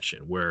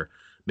direction where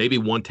maybe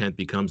 1/10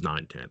 becomes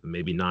 9/10,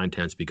 maybe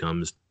 9/10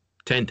 becomes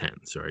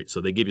 10/10, right?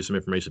 So they give you some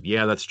information.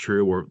 Yeah, that's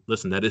true. Or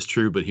listen, that is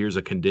true, but here's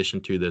a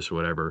condition to this or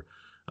whatever.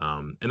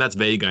 And that's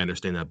vague. I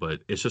understand that,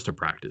 but it's just a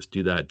practice.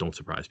 Do that. Don't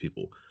surprise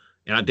people.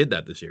 And I did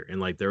that this year.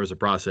 And like, there was a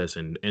process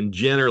and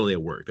generally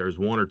it worked. There was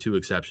 1 or 2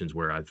 exceptions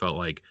where I felt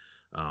like,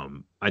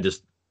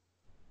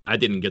 I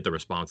didn't get the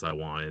response I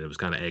wanted. It was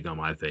kind of egg on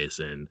my face,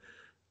 and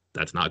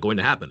that's not going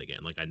to happen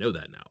again. Like, I know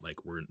that now. Like,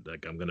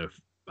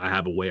 I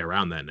have a way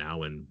around that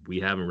now, and we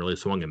haven't really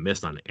swung and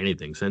missed on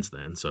anything since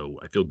then. So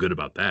I feel good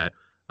about that.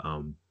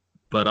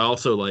 But I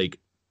also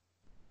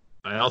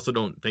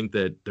don't think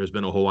that there's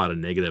been a whole lot of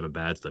negative and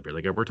bad stuff here.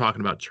 Like, if we're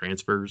talking about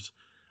transfers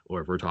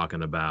or if we're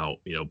talking about,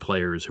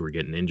 players who are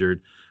getting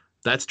injured,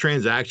 that's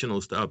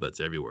transactional stuff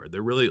that's everywhere.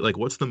 They're really like,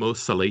 what's the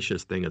most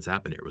salacious thing that's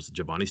happened here? Was it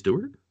Giovanni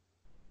Stewart?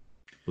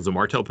 Was it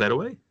Martell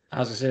Pettaway? I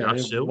was going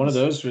to say, one of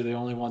those were the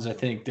only ones I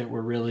think that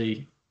were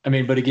really,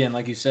 but again,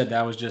 like you said,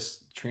 that was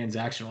just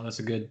transactional. That's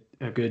a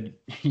good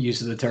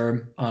use of the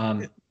term.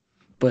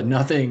 But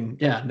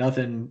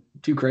nothing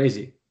too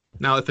crazy.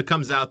 Now, if it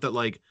comes out that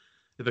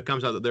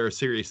there are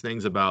serious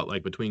things about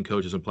like between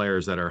coaches and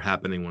players that are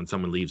happening when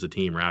someone leaves the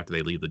team or after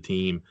they leave the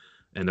team,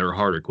 and there are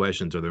harder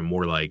questions, or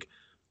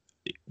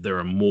there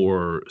are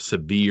more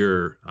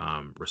severe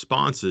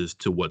responses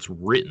to what's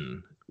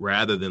written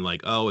rather than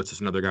like, oh, it's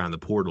just another guy on the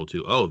portal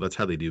to, oh, that's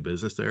how they do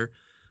business there.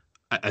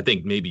 I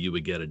think maybe you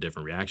would get a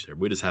different reaction there.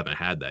 We just haven't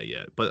had that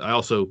yet. But I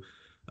also,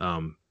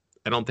 I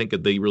don't think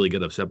that they really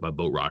get upset by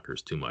boat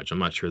rockers too much. I'm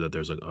not sure that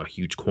there's a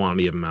huge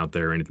quantity of them out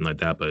there or anything like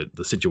that, but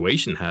the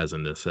situation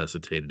hasn't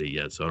necessitated it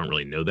yet. So I don't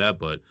really know that,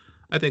 but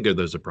I think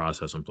there's a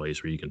process in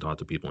place where you can talk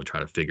to people and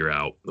try to figure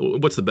out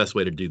what's the best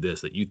way to do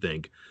this that you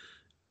think.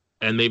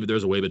 And maybe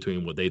there's a way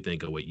between what they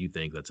think and what you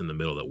think that's in the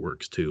middle that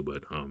works too.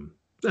 But I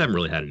haven't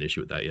really had an issue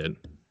with that yet.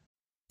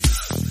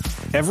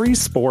 Every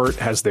sport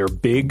has their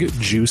big,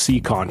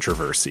 juicy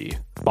controversy.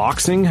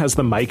 Boxing has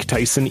the Mike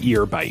Tyson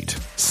ear bite.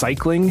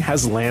 Cycling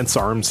has Lance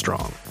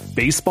Armstrong.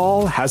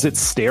 Baseball has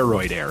its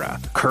steroid era.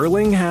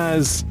 Curling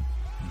has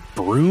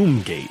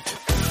Broomgate.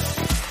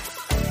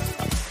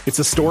 It's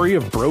a story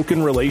of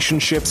broken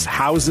relationships,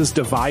 houses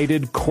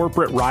divided,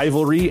 corporate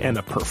rivalry, and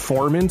a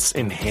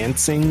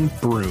performance-enhancing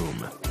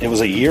broom. It was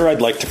a year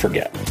I'd like to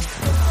forget.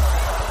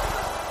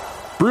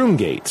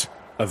 Broomgate.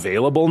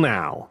 Available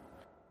now.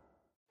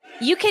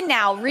 You can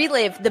now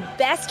relive the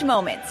best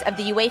moments of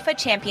the UEFA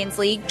Champions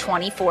League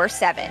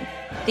 24/7.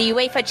 The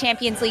UEFA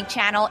Champions League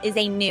channel is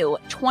a new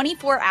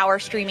 24-hour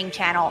streaming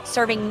channel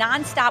serving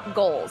non-stop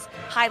goals,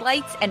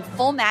 highlights, and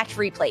full match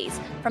replays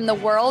from the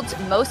world's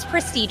most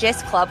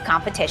prestigious club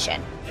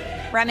competition.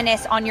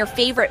 Reminisce on your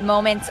favorite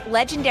moments,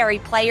 legendary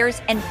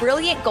players, and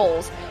brilliant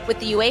goals with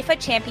the UEFA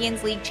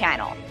Champions League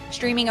channel,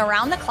 streaming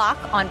around the clock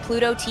on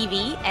Pluto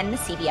TV and the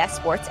CBS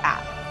Sports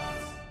app.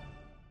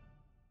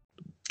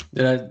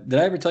 Did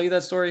I ever tell you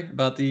that story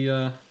about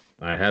the?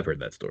 I have heard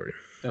that story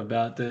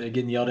about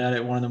getting yelled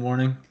at 1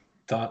 a.m.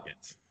 Thought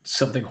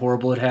something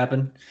horrible had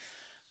happened.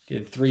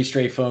 Did 3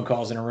 straight phone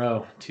calls in a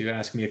row to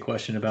ask me a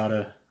question about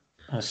a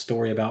a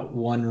story about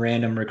one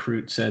random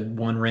recruit said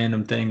one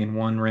random thing in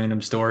one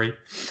random story.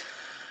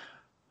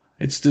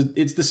 It's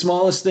the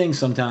smallest thing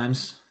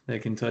sometimes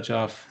that can touch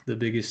off the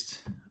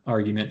biggest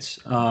arguments.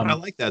 I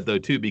like that though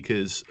too,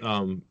 because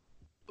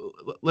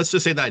let's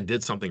just say that I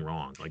did something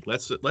wrong. Like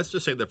let's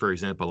just say that, for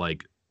example,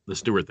 like the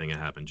Stewart thing had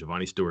happened,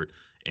 Giovanni Stewart,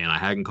 and I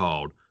hadn't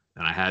called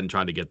and I hadn't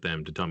tried to get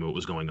them to tell me what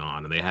was going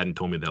on, and they hadn't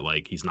told me that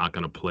like he's not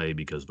going to play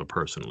because of a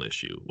personal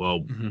issue.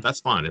 Well, that's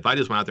fine. If I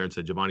just went out there and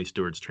said Giovanni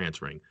Stewart's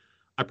transferring,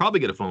 I'd probably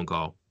get a phone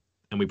call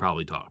and we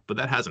probably talk. But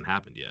that hasn't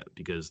happened yet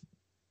because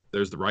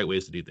there's the right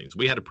ways to do things.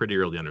 We had a pretty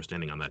early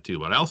understanding on that too.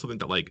 But I also think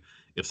that like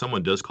if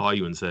someone does call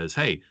you and says,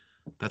 hey,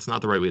 that's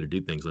not the right way to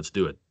do things, let's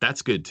do it,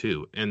 that's good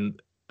too.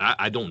 And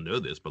I don't know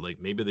this, but like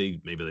maybe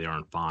they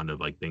aren't fond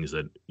of like things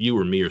that you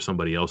or me or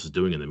somebody else is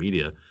doing in the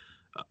media.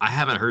 I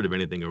haven't heard of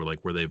anything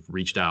where they've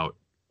reached out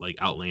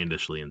like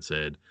outlandishly and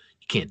said,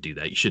 you can't do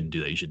that, you shouldn't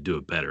do that, you should do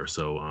it better.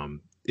 So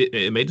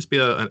it may just be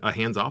a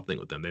hands-off thing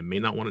with them. They may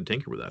not want to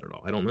tinker with that at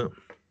all. I don't know.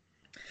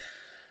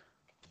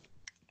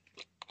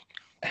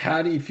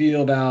 How do you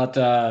feel about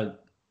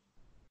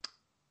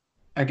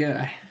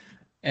again,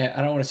 I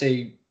don't want to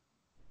say,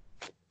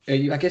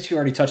 I guess you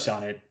already touched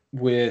on it,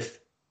 with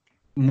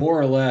more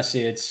or less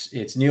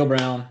it's Neil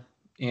Brown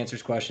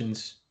answers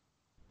questions,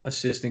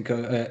 assistant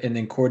and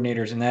then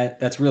coordinators, and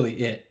that's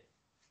really it.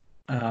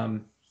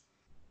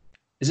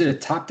 Is it a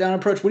top-down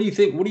approach? What do you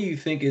think? What do you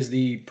think is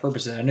the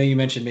purpose of that? I know you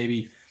mentioned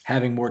maybe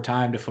having more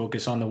time to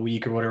focus on the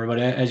week or whatever, but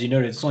as you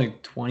noted, it's only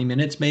 20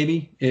 minutes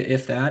maybe,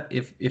 if that,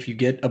 if you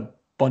get a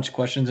bunch of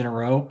questions in a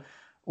row.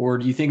 Or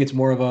do you think it's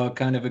more of a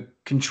kind of a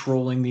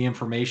controlling the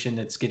information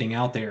that's getting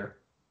out there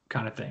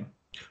kind of thing?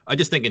 I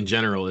just think in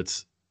general,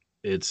 it's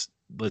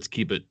let's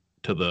keep it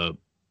to the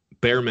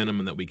bare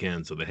minimum that we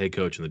can. So the head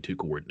coach and the two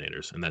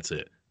coordinators, and that's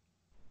it.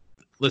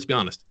 Let's be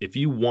honest. If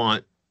you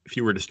want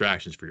fewer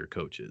distractions for your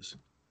coaches,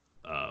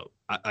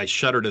 I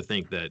shudder to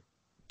think that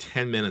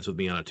 10 minutes with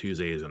me on a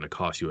Tuesday is going to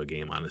cost you a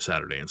game on a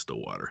Saturday in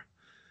Stillwater.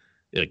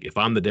 Like if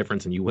I'm the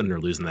difference and you win or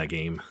losing that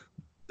game,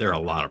 there are a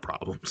lot of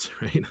problems,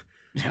 right?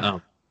 Yeah.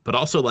 But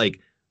also,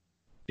 like,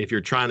 if you're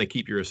trying to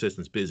keep your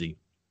assistants busy,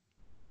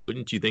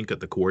 wouldn't you think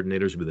that the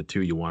coordinators would be the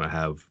two you want to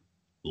have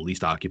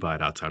least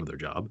occupied outside of their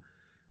job?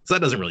 So that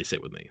doesn't really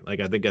sit with me. Like,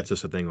 I think that's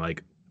just a thing,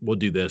 like, we'll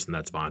do this and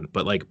that's fine.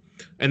 But, like,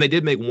 and they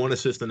did make one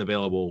assistant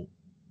available,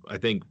 I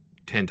think,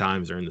 10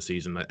 times during the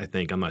season. I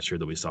think, I'm not sure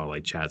that we saw,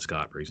 like, Chad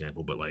Scott, for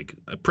example, but, like,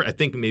 I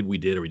think maybe we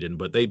did or we didn't.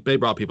 But they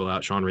brought people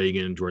out, Sean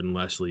Reagan, Jordan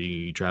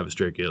Leslie, Travis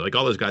Strickett. Like,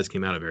 all those guys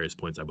came out at various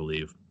points, I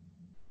believe.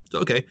 So,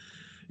 okay.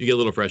 You get a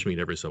little fresh meat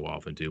every so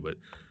often too, but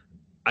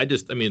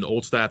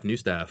old staff, new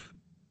staff,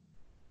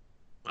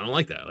 I don't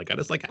like that. Like I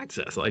just like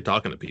access. I like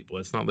talking to people.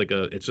 It's not like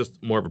it's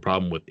just more of a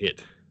problem with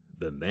it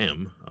than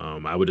them.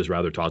 I would just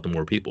rather talk to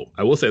more people.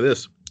 I will say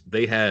this,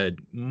 they had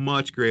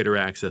much greater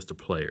access to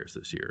players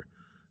this year.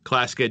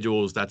 Class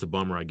schedules, that's a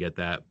bummer. I get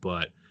that.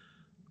 But,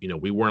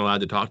 we weren't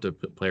allowed to talk to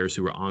players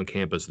who were on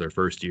campus their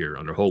first year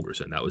under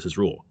Holgorsen. That was his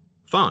rule.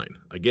 Fine.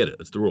 I get it.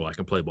 It's the rule. I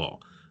can play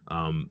ball.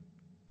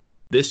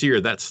 This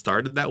year, that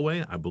started that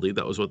way. I believe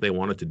that was what they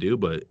wanted to do.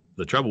 But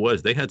the trouble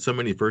was they had so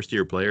many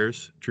first-year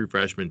players, true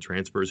freshmen,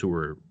 transfers who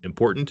were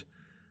important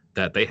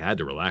that they had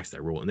to relax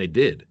that rule. And they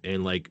did.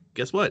 And, like,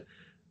 guess what?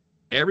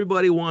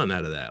 Everybody won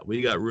out of that.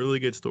 We got really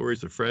good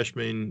stories of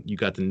freshmen. You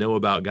got to know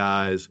about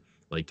guys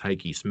like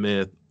Tyke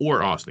Smith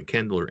or Austin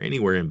Kendall or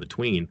anywhere in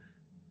between.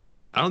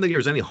 I don't think there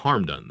was any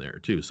harm done there,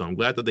 too. So I'm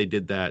glad that they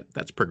did that.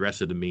 That's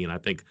progressive to me. And I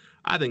think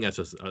that's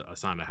just a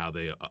sign of how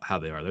they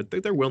are.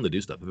 They're willing to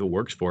do stuff. If it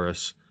works for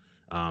us,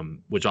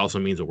 which also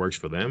means it works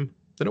for them,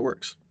 then it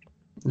works.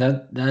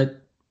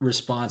 That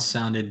response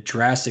sounded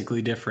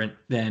drastically different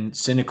than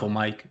cynical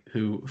Mike,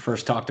 who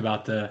first talked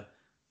about the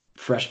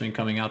freshmen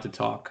coming out to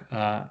talk.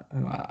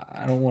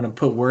 I don't want to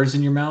put words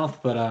in your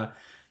mouth, but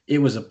it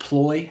was a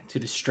ploy to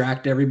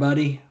distract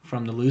everybody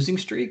from the losing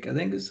streak, I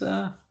think is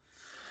that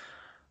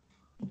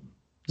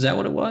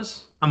what it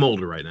was? I'm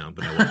older right now,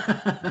 but I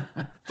won't.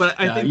 But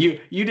I think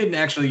you didn't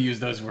actually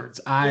use those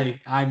words.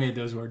 I made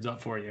those words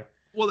up for you.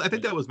 Well, I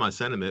think that was my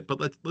sentiment, but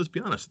let's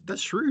be honest.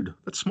 That's shrewd.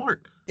 That's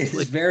smart. It's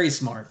very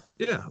smart.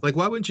 Yeah. Like,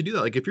 why wouldn't you do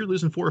that? Like, if you're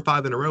losing 4 or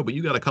 5 in a row, but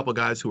you got a couple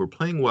guys who are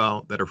playing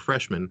well that are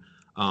freshmen,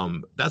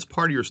 that's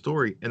part of your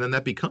story. And then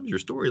that becomes your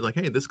story. Like,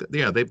 hey,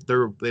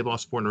 they've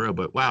lost 4 in a row,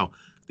 but wow,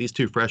 these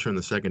 2 freshmen in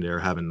the secondary are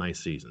having nice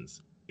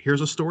seasons.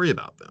 Here's a story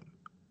about them.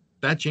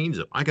 That changes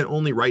them. I can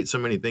only write so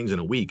many things in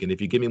a week. And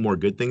if you give me more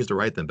good things to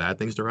write than bad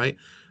things to write,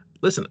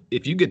 listen,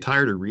 if you get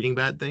tired of reading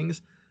bad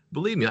things,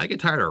 believe me, I get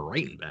tired of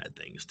writing bad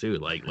things too.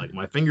 Like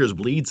my fingers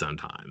bleed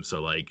sometimes.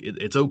 So like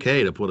it's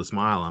okay to put a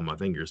smile on my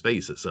fingers'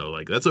 faces. So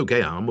like that's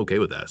okay. I'm okay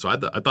with that. So I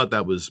thought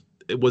that was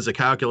a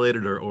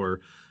calculated or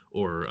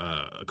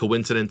a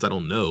coincidence. I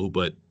don't know,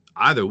 but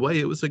either way,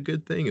 it was a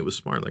good thing. It was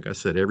smart. Like I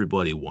said,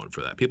 everybody won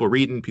for that. People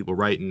reading, people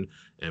writing,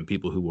 and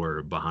people who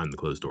were behind the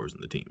closed doors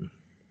in the team.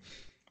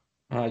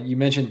 You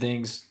mentioned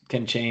things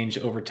can change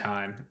over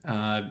time.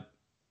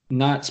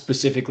 Not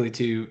specifically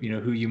to,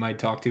 who you might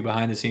talk to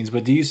behind the scenes,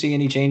 but do you see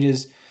any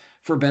changes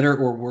for better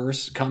or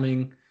worse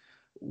coming,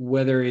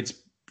 whether it's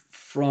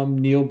from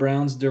Neil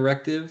Brown's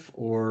directive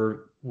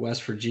or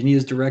West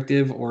Virginia's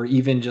directive, or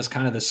even just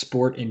kind of the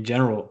sport in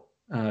general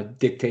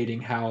dictating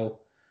how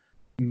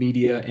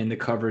media and the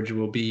coverage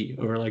will be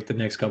over like the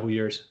next couple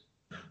years?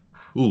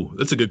 Ooh,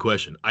 that's a good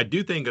question. I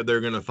do think that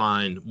they're going to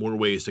find more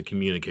ways to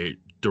communicate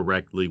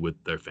directly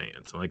with their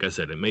fans. Like I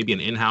said, it may be an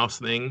in-house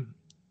thing.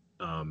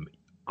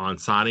 On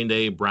signing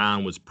day,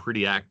 Brown was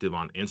pretty active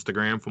on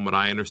Instagram, from what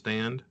I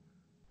understand,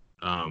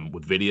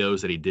 with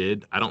videos that he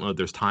did. I don't know if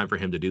there's time for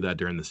him to do that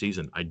during the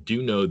season. I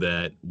do know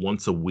that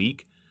once a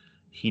week,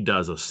 he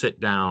does a sit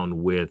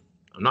down with,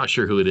 I'm not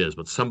sure who it is,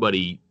 but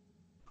somebody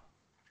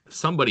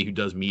who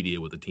does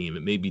media with the team.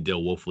 It may be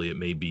Dale Wolfley. It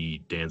may be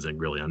Dan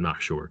Zangrilli. I'm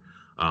not sure.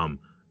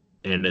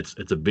 And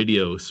it's a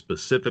video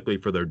specifically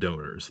for their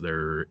donors,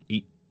 their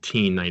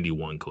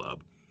 1891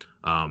 club.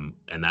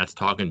 And that's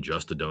talking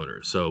just to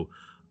donors. So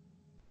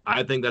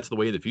I think that's the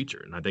way of the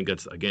future. And I think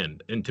that's, again,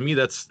 and to me,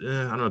 that's,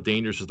 I don't know if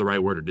dangerous is the right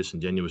word or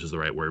disingenuous is the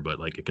right word, but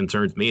like it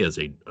concerns me as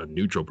a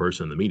neutral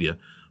person in the media.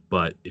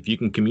 But if you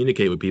can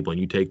communicate with people and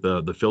you take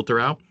the filter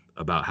out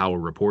about how a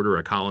reporter,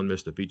 a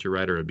columnist, a feature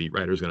writer, a beat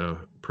writer is going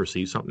to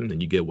perceive something,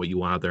 and you get what you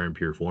want out there in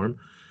pure form,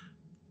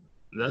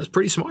 that's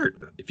pretty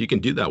smart. If you can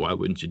do that, why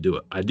wouldn't you do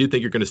it? I do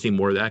think you're going to see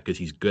more of that because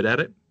he's good at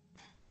it.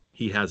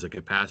 He has a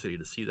capacity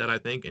to see that, I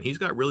think, and he's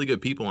got really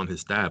good people on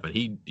his staff, and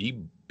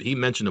he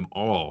mentioned them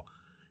all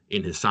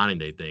in his signing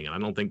day thing, and I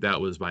don't think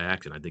that was by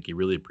accident. I think he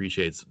really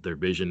appreciates their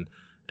vision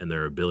and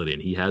their ability,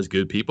 and he has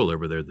good people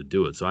over there that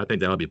do it. So I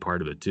think that'll be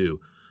part of it too.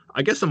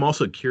 I guess I'm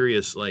also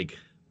curious, like,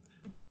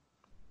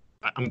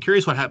 I'm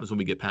curious what happens when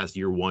we get past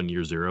year 1,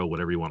 year 0,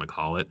 whatever you want to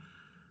call it.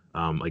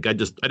 Like I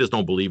just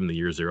don't believe in the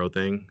year 0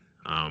 thing.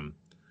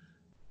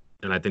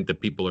 And I think that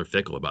people are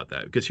fickle about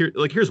that because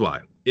here's why.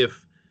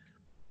 If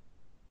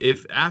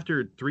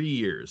after 3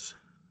 years,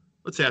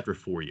 let's say after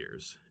 4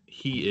 years,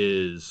 he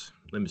is,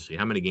 let me see,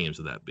 how many games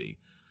would that be?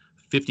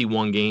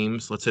 51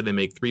 games. Let's say they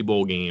make 3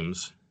 bowl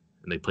games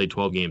and they play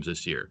 12 games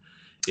this year.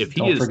 If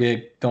he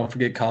don't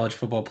forget college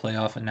football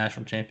playoff and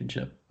national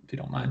championship, if you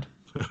don't mind.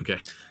 Okay.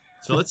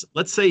 So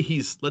let's say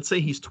he's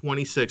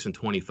 26 and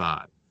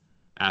 25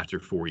 after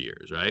 4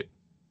 years, right?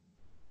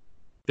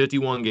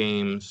 51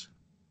 games,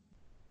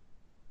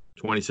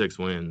 26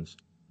 wins,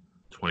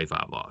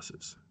 25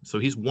 losses. So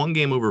he's 1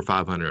 game over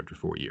 500 after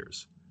 4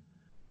 years.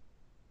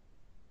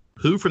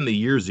 Who from the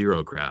year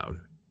 0 crowd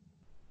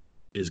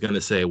is going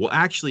to say, well,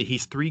 actually,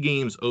 he's 3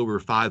 games over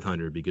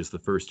 500 because the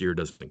first year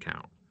doesn't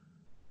count?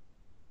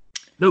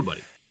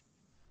 Nobody.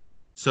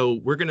 So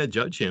we're going to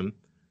judge him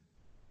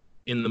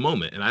in the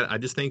moment. And I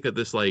just think that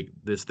this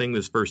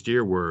first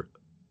year where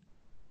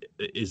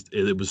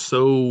it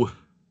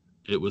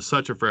was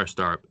such a fresh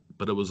start,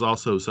 but it was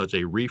also such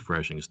a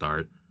refreshing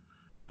start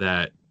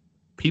that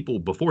people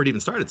before it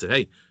even started said,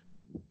 hey,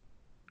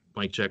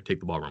 mic check, take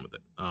the ball, run with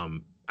it.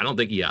 I don't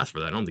think he asked for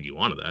that. I don't think he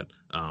wanted that.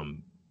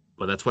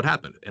 But that's what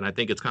happened. And I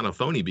think it's kind of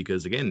phony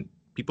because, again,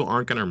 people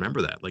aren't going to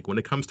remember that. Like when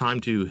it comes time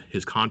to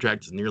his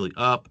contract is nearly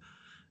up,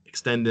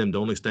 extend him,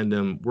 don't extend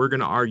him, we're going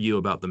to argue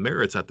about the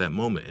merits at that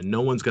moment. And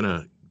no one's going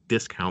to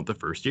discount the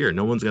first year.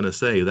 No one's going to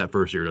say that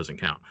first year doesn't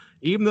count,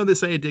 even though they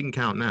say it didn't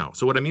count now.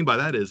 So what I mean by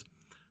that is,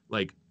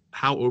 like,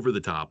 how over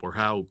the top or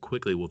how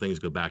quickly will things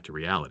go back to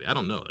reality? I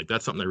don't know. Like,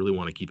 that's something I really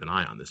want to keep an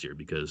eye on this year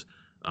because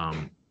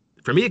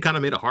for me, it kind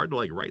of made it hard to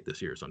like write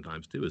this year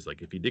sometimes too. Is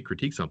like, if you did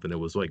critique something, it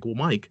was like, well,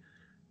 Mike,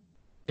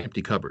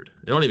 empty cupboard.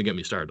 Don't even get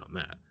me started on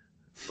that.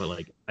 But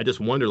like, I just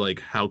wonder like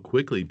how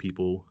quickly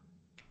people,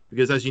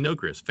 because as you know,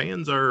 Chris,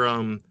 fans are a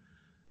little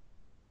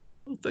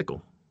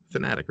fickle,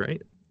 fanatic,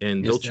 right?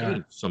 And they'll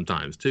change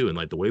sometimes too. And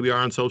like the way we are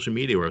on social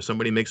media, where if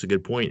somebody makes a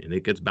good point and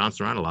it gets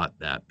bounced around a lot,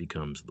 that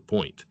becomes the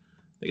point.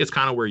 I think it's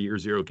kind of where year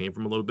 0 came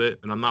from a little bit.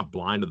 And I'm not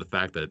blind to the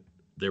fact that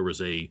there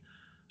was a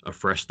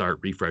fresh start,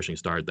 refreshing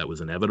start that was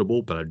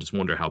inevitable, but I just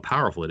wonder how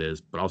powerful it is,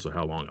 but also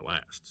how long it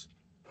lasts.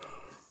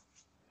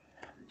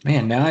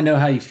 Man, now I know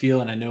how you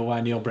feel and I know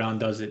why Neil Brown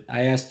does it.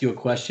 I asked you a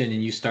question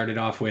and you started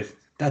off with,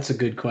 that's a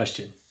good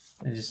question.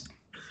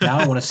 Now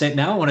I want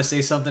to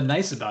say something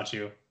nice about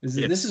you.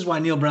 This is why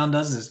Neil Brown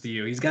does this to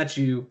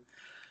you.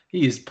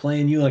 He is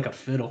playing you like a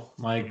fiddle,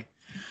 Mike.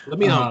 Let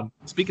me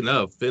speaking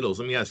of fiddles,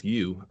 let me ask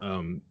you.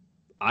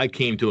 I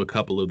came to a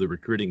couple of the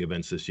recruiting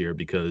events this year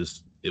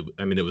because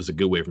it was a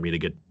good way for me to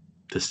get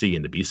to see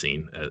and to be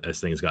seen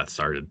as things got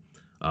started.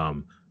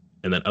 And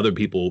then other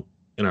people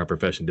in our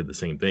profession did the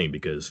same thing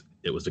because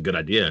it was a good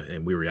idea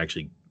and we were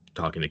actually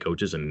talking to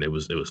coaches and it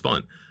was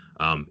fun.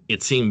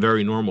 It seemed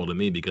very normal to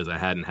me because I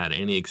hadn't had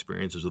any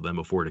experiences with them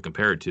before to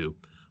compare it to,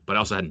 but I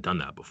also hadn't done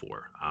that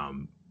before.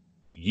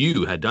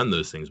 You had done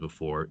those things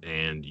before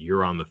and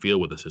you're on the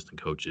field with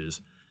assistant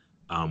coaches.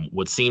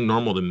 What seemed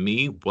normal to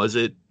me, was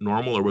it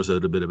normal or was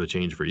it a bit of a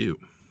change for you?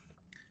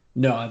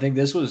 No, I think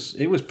it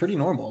was pretty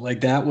normal.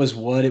 Like that was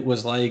what it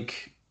was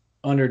like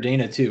under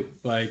Dana too.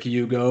 Like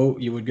you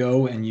would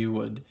go and you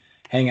would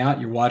hang out,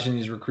 you're watching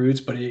these recruits,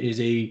 but it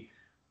is a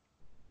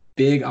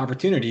big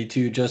opportunity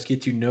to just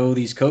get to know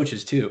these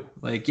coaches too.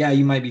 Like, yeah,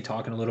 you might be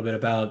talking a little bit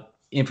about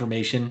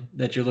information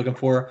that you're looking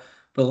for,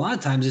 but a lot of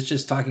times it's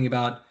just talking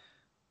about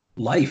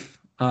life.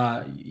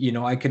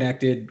 I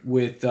connected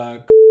with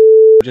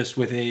just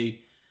with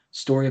a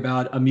story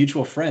about a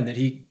mutual friend that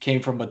he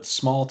came from a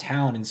small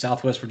town in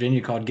Southwest Virginia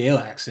called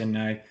Galax. And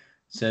I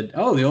said,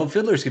 oh, the old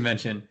Fiddlers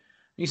Convention. And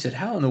he said,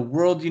 how in the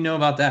world do you know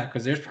about that?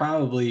 Because there's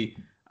probably,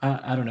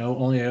 I don't know,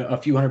 only a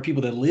few hundred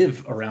people that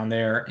live around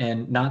there,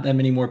 and not that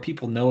many more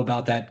people know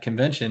about that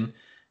convention.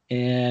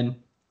 And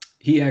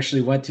he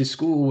actually went to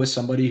school with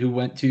somebody who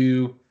went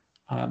to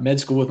med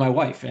school with my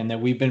wife, and that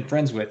we've been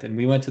friends with, and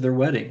we went to their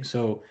wedding.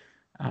 So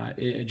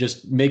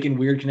just making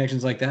weird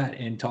connections like that,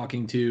 and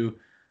talking to,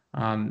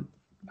 I'm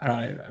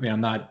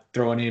not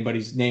throwing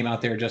anybody's name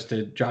out there just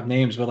to drop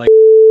names, but like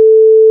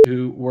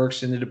who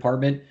works in the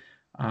department,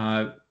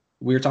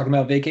 we were talking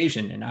about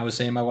vacation, and I was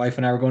saying my wife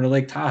and I were going to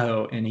Lake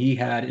Tahoe, and he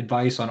had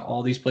advice on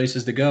all these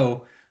places to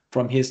go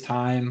from his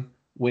time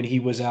when he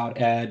was out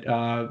at,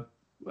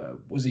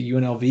 was it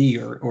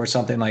UNLV or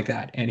something like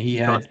that. And he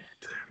had,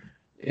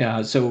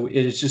 so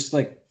it's just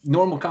like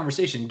normal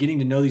conversation, getting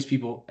to know these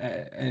people,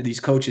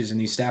 these coaches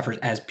and these staffers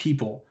as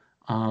people.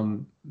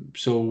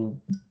 So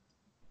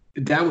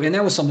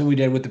that was something we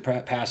did with the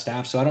past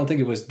staff. So I don't think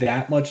it was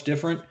that much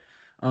different.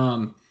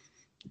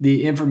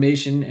 The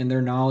information and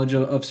their knowledge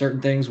of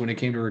certain things when it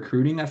came to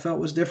recruiting, I felt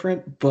was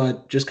different,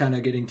 but just kind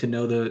of getting to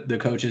know the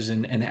coaches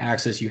and the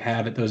access you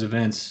have at those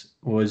events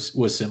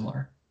was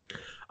similar.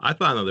 I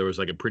found that there was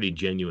like a pretty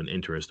genuine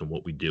interest in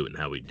what we do and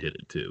how we did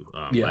it too.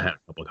 I had a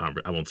couple of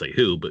I won't say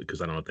who, but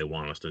because I don't know if they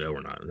want us to know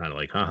or not. Not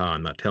like, haha,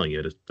 I'm not telling you.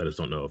 I just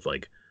don't know if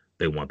like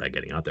they want that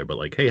getting out there. But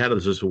like, hey, how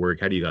does this work?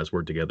 How do you guys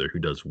work together? Who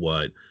does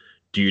what?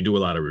 Do you do a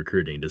lot of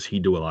recruiting? Does he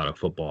do a lot of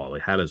football?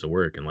 Like, how does it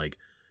work? And like,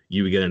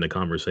 you would get into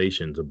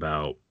conversations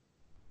about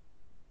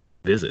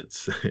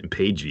visits and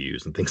page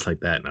views and things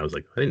like that. And I was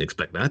like, I didn't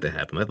expect that to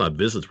happen. I thought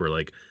visits were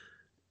like,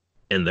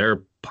 in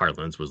their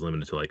parlance, was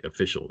limited to like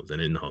officials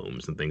and in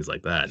homes and things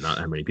like that. Not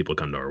how many people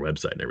come to our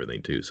website and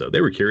everything too. So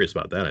they were curious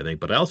about that, I think.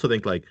 But I also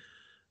think like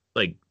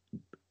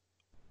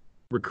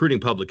recruiting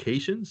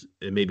publications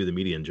and maybe the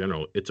media in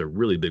general, it's a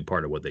really big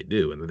part of what they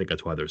do. And I think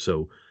that's why they're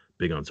so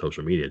big on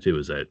social media too,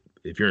 is that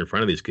if you're in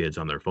front of these kids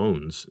on their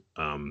phones,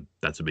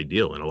 that's a big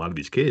deal. And a lot of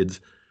these kids,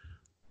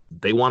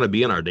 they want to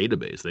be in our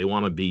database. They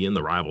want to be in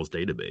the Rivals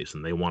database,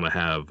 and they want to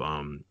have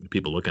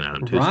people looking at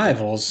them too.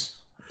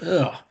 Rivals?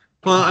 Ugh.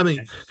 Well, I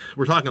mean,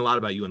 we're talking a lot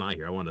about you and I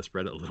here. I want to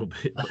spread it a little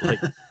bit. But like,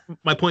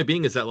 my point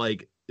being is that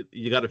like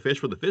you got to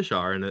fish where the fish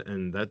are,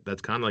 and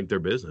that's kind of like their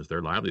business.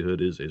 Their livelihood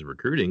is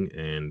recruiting,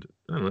 and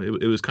I don't know.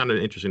 It was kind of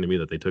interesting to me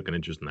that they took an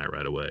interest in that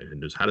right away.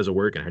 And just how does it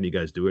work, and how do you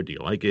guys do it? Do you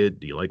like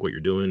it? Do you like what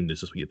you're doing? Is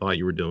this what you thought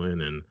you were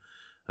doing?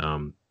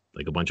 And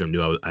like a bunch of them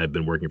knew I've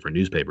been working for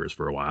newspapers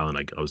for a while, and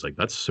I was like,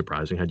 that's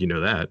surprising. How'd you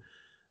know that?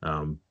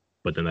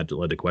 But then that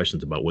led to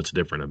questions about what's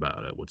different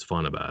about it, what's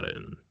fun about it,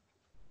 and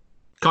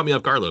caught me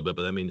off guard a little bit,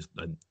 but that means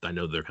I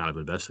know they're kind of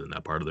invested in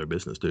that part of their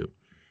business too.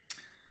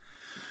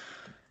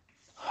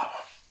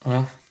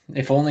 Well,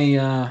 if only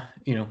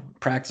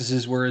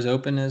practices were as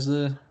open as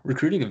the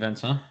recruiting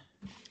events, huh?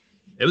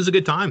 It was a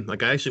good time.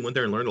 Like I actually went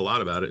there and learned a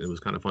lot about it. It was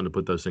kind of fun to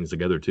put those things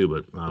together too.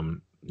 But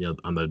on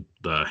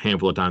the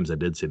handful of times I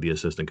did see the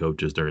assistant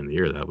coaches during the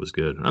year, that was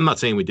good. I'm not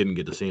saying we didn't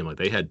get to see them. Like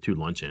they had 2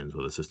 lunch-ins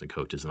with assistant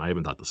coaches, and I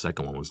even thought the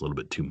second one was a little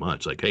bit too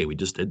much. Like, hey, we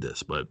just did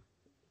this, but.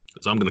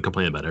 So I'm going to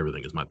complain about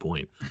everything is my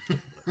point.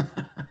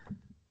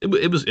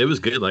 It was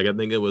good. Like, I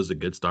think it was a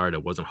good start.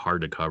 It wasn't hard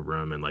to cover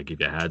them. And like,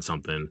 if you had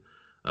something,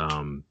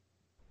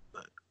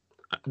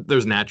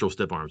 there's natural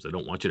stiff arms that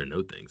don't want you to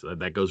know things.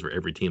 That goes for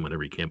every team on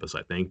every campus,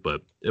 I think,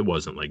 but it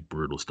wasn't like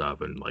brutal stuff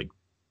and like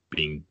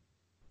being,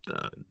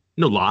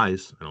 no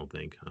lies, I don't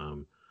think.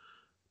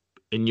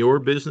 In your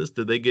business,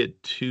 did they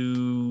get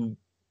too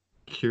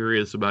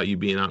curious about you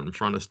being out in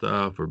front of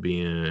stuff or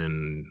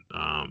being,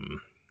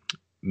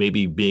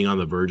 maybe being on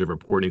the verge of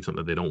reporting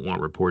something that they don't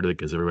want reported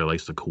because everybody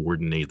likes to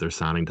coordinate their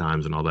signing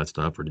times and all that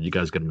stuff? Or did you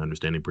guys get an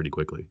understanding pretty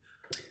quickly?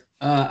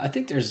 I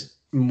think there's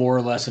more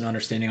or less an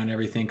understanding on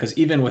everything, because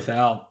even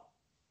without,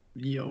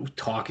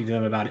 talking to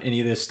them about any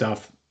of this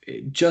stuff,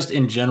 just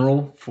in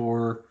general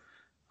for,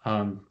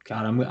 I'm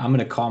going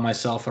to call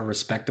myself a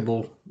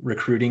respectable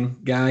recruiting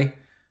guy.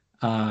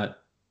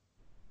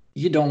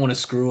 You don't want to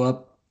screw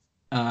up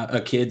a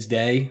kid's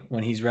day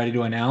when he's ready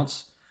to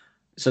announce.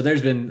 So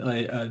there's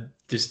been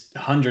just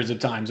hundreds of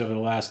times over the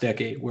last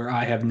decade where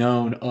I have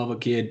known of a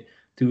kid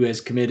who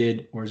has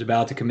committed or is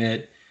about to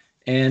commit.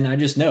 And I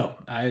just know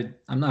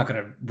I'm not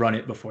going to run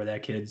it before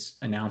that kid's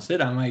announced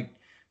it. I might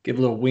give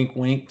a little wink,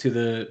 wink to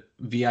the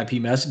VIP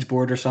message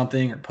board or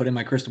something, or put in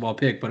my crystal ball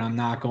pick, but I'm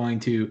not going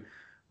to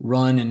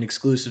run an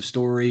exclusive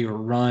story or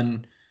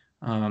run,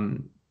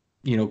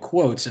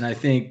 quotes. And I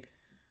think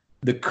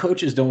the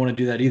coaches don't want to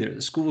do that either.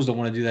 The schools don't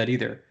want to do that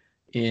either.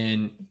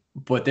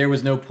 But there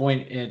was no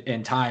point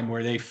in time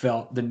where they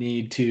felt the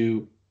need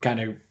to kind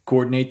of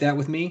coordinate that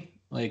with me.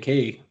 Like,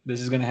 hey, this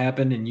is going to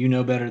happen, and you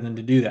know better than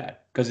to do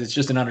that. Because it's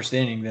just an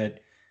understanding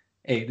that,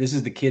 hey, this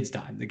is the kids'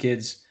 time. The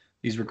kids,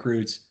 these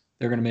recruits,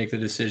 they're going to make the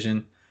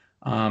decision.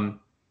 And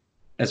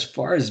As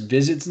far as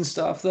visits and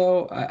stuff,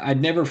 though, I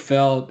never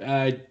felt,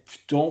 I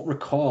don't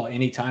recall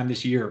any time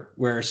this year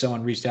where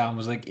someone reached out and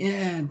was like,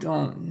 can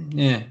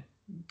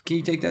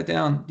you take that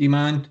down? Do you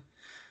mind?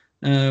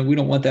 We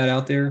don't want that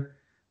out there.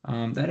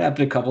 That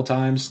happened a couple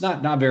times,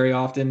 not very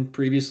often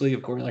previously,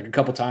 of course, like a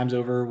couple times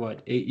over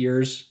 8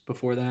 years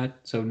before that.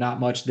 So not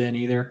much then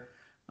either.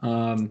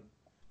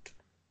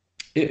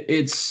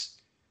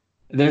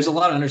 There's a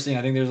lot of understanding.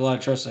 I think there's a lot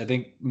of trust. I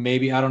think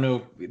maybe, I don't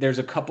know, there's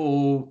a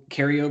couple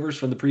carryovers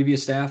from the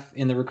previous staff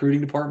in the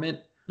recruiting department.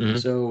 Mm-hmm.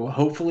 So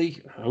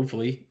hopefully,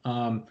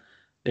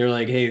 they're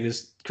like, hey,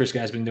 this Chris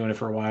guy's been doing it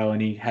for a while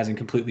and he hasn't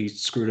completely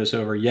screwed us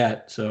over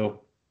yet. So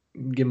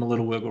give him a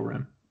little wiggle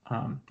room.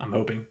 I'm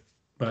hoping,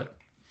 but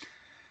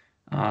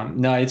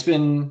no, it's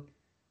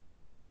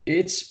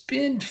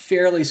been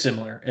fairly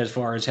similar as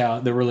far as how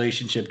the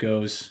relationship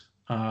goes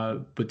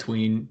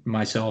between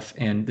myself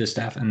and the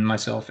staff and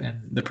myself and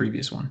the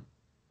previous one.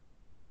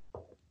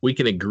 We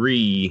can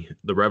agree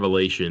the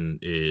revelation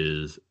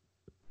is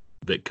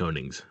Vic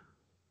Koning's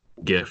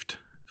gift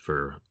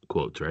for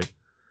quotes, right?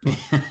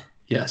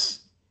 Yes.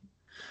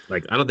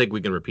 Like, I don't think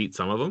we can repeat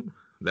some of them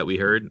that we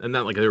heard, and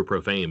not like they were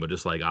profane, but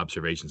just like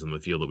observations on the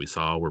field that we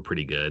saw were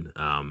pretty good.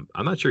 I'm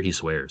not sure he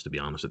swears, to be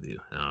honest with you.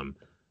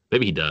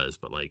 Maybe he does,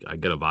 but like I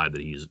get a vibe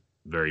that he's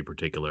very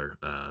particular,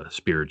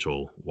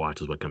 spiritual,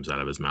 watches what comes out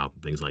of his mouth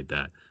and things like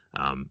that.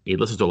 He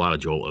listens to a lot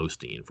of Joel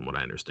Osteen, from what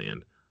I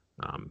understand,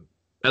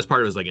 as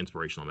part of his like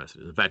inspirational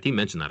messages. In fact, he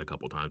mentioned that a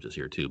couple times this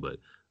year too, but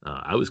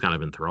I was kind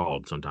of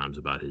enthralled sometimes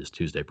about his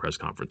Tuesday press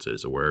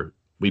conferences, where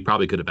we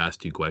probably could have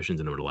asked 2 questions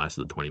and it would have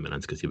lasted 20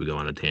 minutes because he would go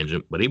on a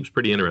tangent, but he was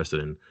pretty interested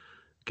in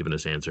giving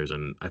us answers,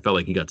 and I felt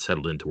like he got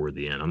settled in toward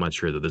the end. I'm not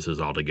sure that this is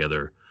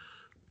altogether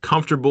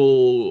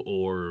comfortable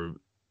or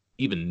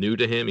even new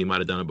to him. He might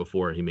have done it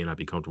before. He may not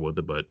be comfortable with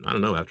it, but I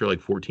don't know. After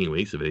like 14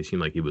 weeks of it, he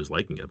seemed like he was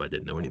liking it if I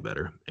didn't know any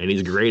better. And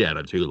he's great at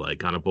it too, like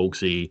kind of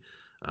folksy.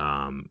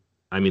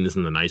 I mean this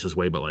in the nicest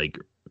way, but like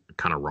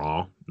kind of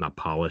raw, not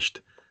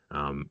polished,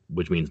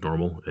 which means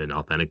normal and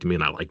authentic to me.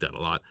 And I like that a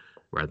lot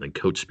rather than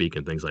coach speak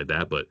and things like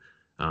that. But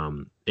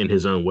in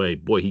his own way,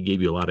 boy, he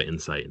gave you a lot of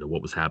insight into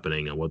what was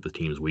happening and what the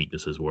team's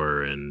weaknesses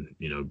were. And,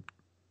 you know,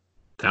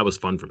 that was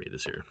fun for me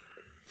this year.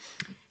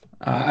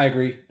 I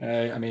agree.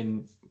 I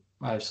mean,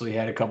 obviously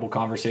had a couple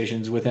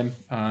conversations with him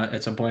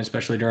at some point,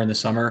 especially during the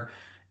summer.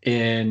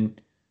 And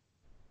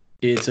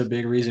it's a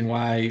big reason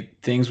why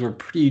things were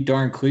pretty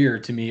darn clear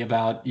to me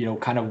about, you know,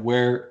 kind of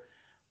where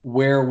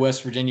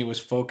West Virginia was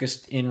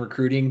focused in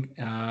recruiting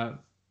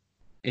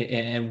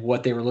and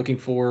what they were looking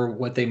for,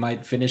 what they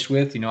might finish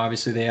with. You know,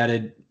 obviously they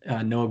added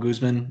Noah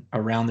Guzman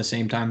around the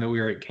same time that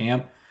we were at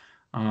camp.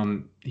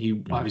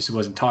 He obviously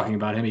wasn't talking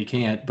about him. He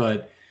can't,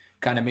 but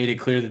kind of made it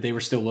clear that they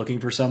were still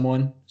looking for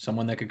someone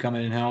that could come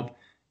in and help.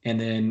 And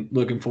then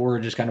looking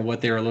forward, just kind of what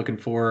they were looking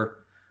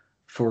for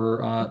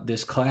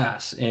this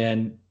class.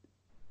 And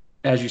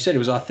as you said, it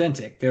was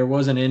authentic. There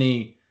wasn't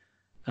any,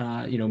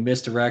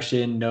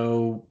 misdirection,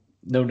 no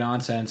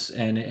nonsense,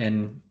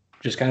 and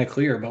just kind of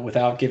clear, but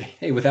without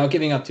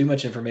giving out too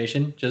much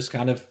information, just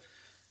kind of,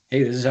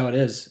 hey, this is how it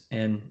is.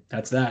 And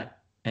that's that.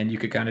 And you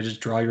could kind of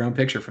just draw your own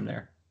picture from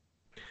there.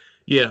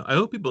 Yeah, I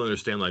hope people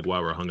understand like why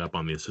we're hung up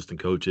on the assistant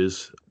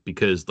coaches,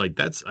 because like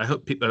I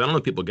don't know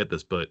if people get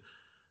this, but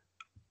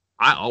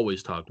I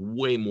always talked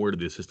way more to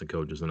the assistant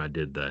coaches than I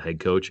did the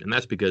head coach. And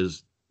that's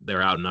because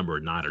they're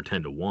outnumbered 9 or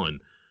 10 to 1.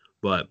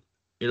 But,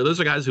 you know,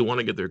 those are guys who want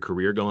to get their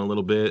career going a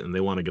little bit and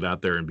they want to get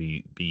out there and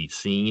be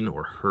seen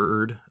or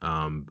heard.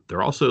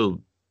 They're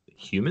also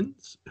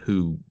humans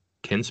who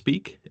can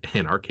speak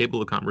and are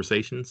capable of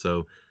conversation.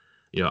 So,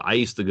 you know, I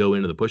used to go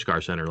into the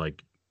Pushkar Center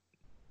like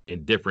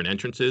in different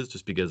entrances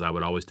just because I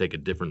would always take a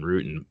different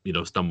route and, you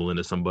know, stumble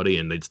into somebody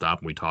and they'd stop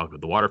and we talked at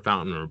the water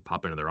fountain or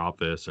pop into their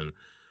office. And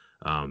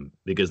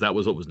because that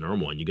was what was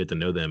normal, and you get to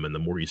know them, and the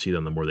more you see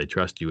them, the more they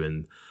trust you,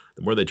 and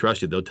the more they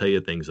trust you, they'll tell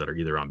you things that are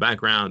either on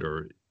background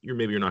or you're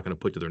not going to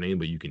put to their name,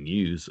 but you can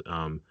use.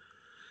 And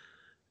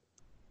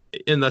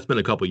that's been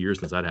a couple of years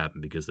since that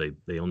happened because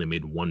they only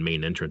made one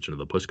main entrance into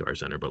the Pushkar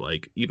Center. But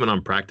like even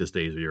on practice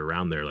days where you're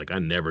around there, like I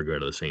never go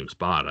to the same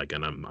spot. Like,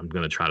 and I'm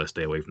going to try to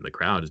stay away from the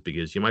crowd, just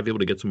because you might be able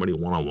to get somebody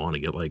one-on-one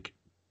and get like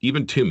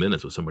even 2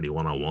 minutes with somebody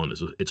one-on-one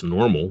it's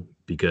normal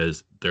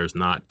because there's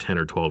not 10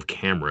 or 12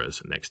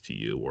 cameras next to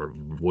you or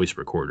voice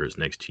recorders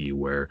next to you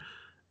where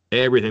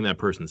everything that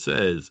person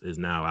says is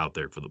now out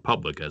there for the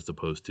public, as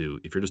opposed to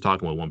if you're just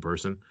talking with one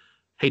person,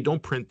 hey,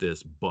 don't print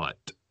this,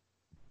 but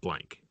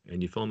blank.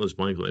 And you fill in those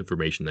blanks with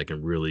information that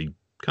can really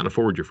kind of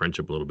forward your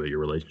friendship a little bit, your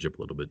relationship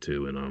a little bit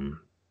too. And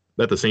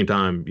at the same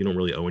time, you don't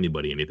really owe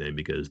anybody anything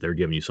because they're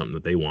giving you something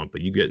that they want,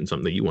 but you getting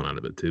something that you want out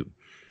of it too.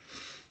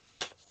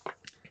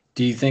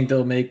 Do you think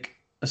they'll make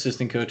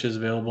assistant coaches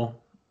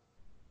available?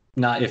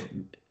 Not if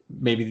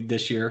maybe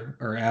this year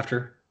or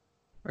after?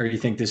 Or do you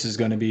think this is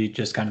going to be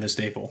just kind of the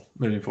staple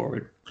moving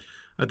forward?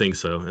 I think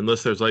so.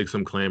 Unless there's like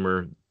some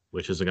clamor,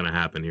 which isn't going to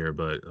happen here,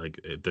 but like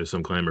if there's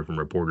some clamor from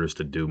reporters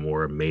to do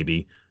more,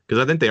 maybe.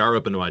 Because I think they are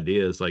open to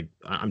ideas. Like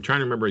I'm trying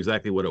to remember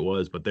exactly what it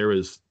was, but there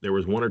was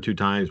 1 or 2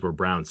 times where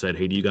Brown said,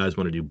 hey, do you guys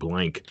want to do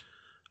blank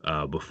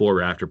before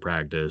or after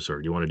practice, or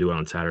do you want to do it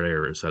on Saturday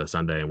or instead of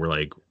Sunday? And we're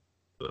like,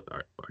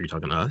 are you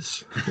talking to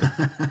us?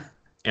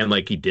 And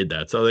like he did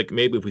that. So like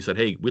maybe if we said,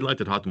 hey, we'd like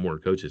to talk to more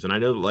coaches. And I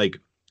know like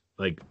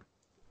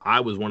I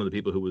was one of the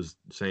people who was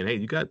saying, hey,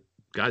 you got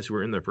guys who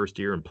were in their first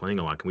year and playing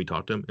a lot. Can we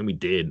talk to them? And we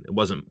did. It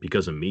wasn't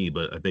because of me,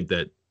 but I think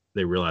that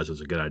they realized it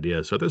was a good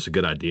idea. So if there's a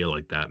good idea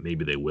like that,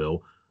 maybe they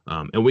will.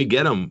 And we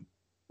get them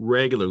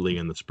regularly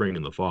in the spring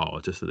and the fall.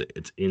 It's just that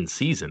it's in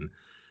season.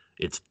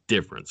 It's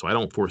different. So I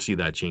don't foresee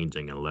that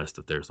changing unless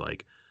that there's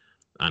like,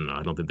 I don't know.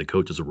 I don't think the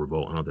coaches will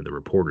revolt. I don't think the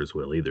reporters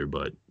will either.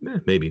 But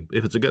maybe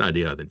if it's a good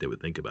idea, I think they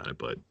would think about it.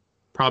 But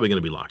probably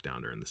going to be locked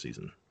down during the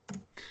season.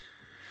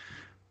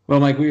 Well,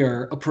 Mike, we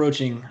are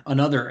approaching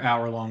another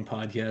hour-long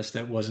podcast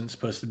that wasn't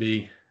supposed to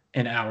be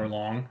an hour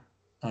long.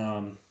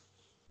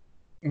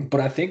 But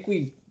I think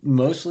we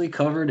mostly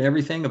covered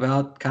everything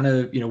about kind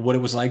of, what it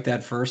was like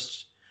that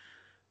first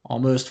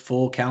almost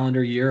full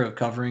calendar year of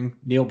covering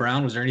Neal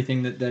Brown. Was there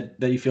anything that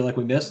you feel like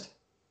we missed?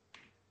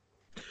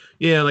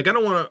 Yeah, like I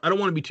don't want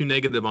to be too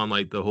negative on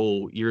like the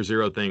whole year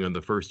zero thing or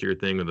the first year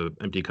thing or the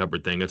empty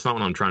cupboard thing. That's not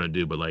what I'm trying to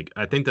do. But like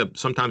I think that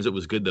sometimes it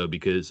was good though,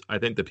 because I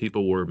think that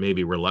people were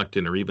maybe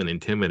reluctant or even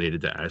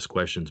intimidated to ask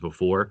questions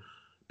before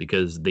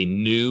because they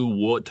knew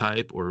what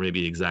type or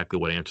maybe exactly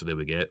what answer they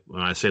would get.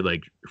 When I say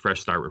like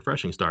fresh start,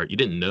 refreshing start, you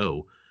didn't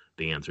know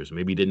the answers.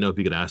 Maybe you didn't know if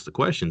you could ask the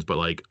questions, but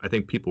like I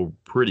think people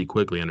pretty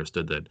quickly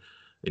understood that,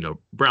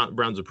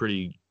 Brown's a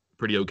pretty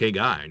okay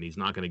guy, and he's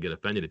not going to get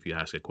offended if you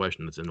ask a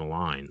question that's in the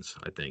lines,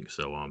 I think.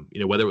 So,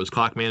 whether it was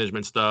clock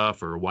management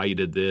stuff or why you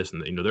did this,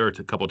 and, there were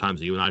a couple of times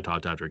that you and I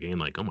talked after a game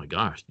like, oh my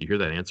gosh, did you hear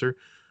that answer?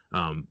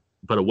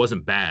 But it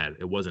wasn't bad.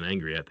 It wasn't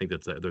angry. I think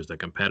there's that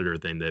competitor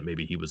thing that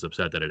maybe he was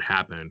upset that it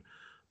happened,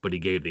 but he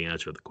gave the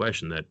answer to the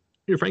question that,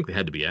 frankly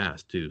had to be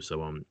asked too.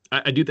 So,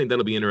 I do think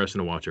that'll be interesting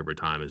to watch over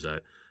time is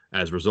that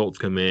as results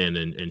come in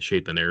and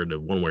shape the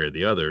narrative one way or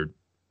the other,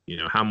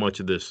 how much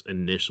of this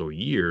initial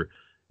year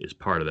is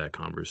part of that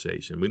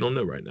conversation. We don't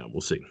know right now.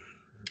 We'll see.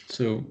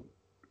 So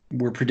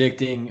we're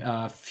predicting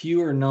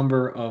fewer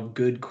number of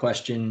good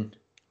question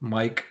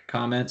Mike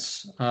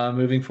comments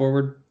moving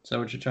forward. Is that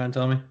what you're trying to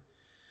tell me?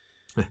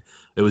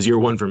 It was year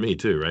one for me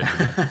too, right?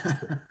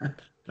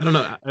 I don't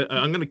know.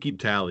 I'm going to keep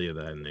tally of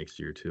that next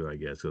year too, I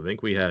guess. I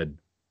think we had,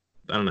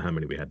 I don't know how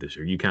many we had this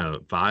year. You kind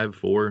of 5,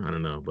 4, I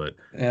don't know, but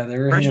yeah, they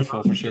were a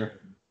handful for sure.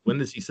 When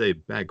does he say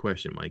bad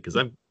question, Mike? Because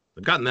I've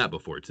gotten that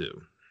before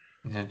too.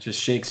 Yeah,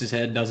 just shakes his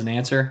head, doesn't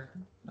answer.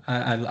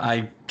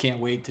 I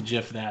can't wait to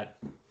GIF that,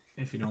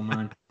 if you don't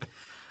mind.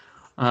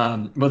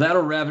 Well,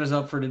 that'll wrap us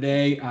up for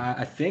today.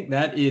 I think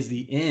that is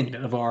the end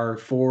of our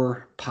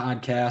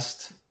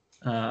 4-podcast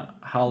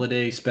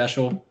holiday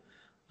special.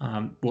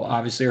 Well,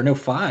 obviously, or no,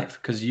 5,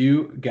 because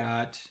you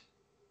got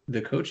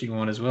the coaching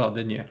one as well,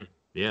 didn't you?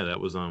 Yeah, that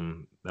was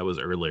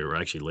earlier, or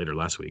actually later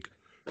last week.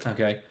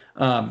 Okay.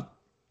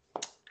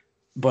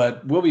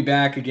 But we'll be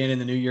back again in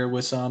the new year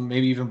with some,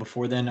 maybe even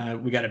before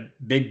then. We got a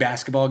big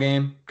basketball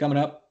game coming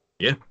up.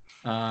 Yeah,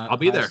 I'll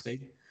be there.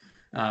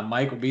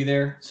 Mike will be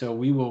there. So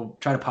we will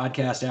try to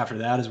podcast after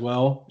that as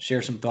well,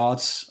 share some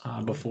thoughts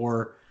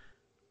before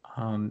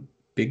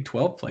Big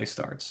 12 play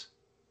starts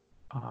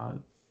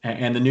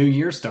and the new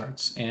year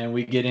starts. And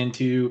we get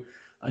into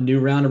a new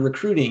round of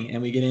recruiting,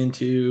 and we get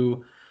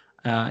into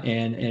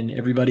and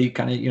everybody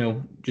kind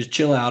of, just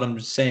chill out. I'm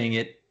just saying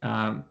it.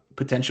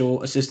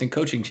 Potential assistant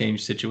coaching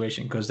change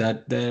situation, because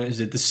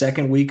is it the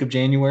second week of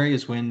January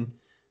is when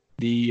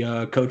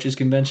the coaches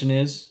convention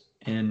is,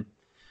 and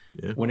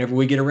whenever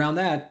we get around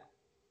that,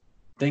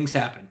 things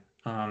happen.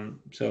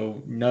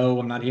 So no,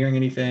 I'm not hearing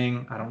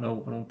anything. I don't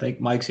know. I don't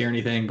think Mike's hearing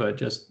anything, but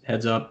just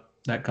heads up,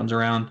 that comes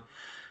around,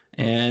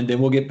 and then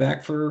we'll get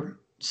back for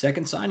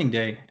second signing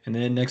day, and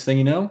then next thing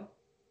you know,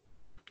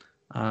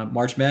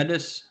 March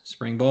Madness,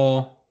 spring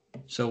ball,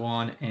 so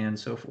on and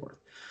so forth.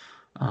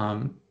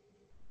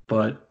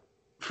 But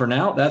for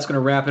now, that's going to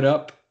wrap it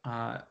up.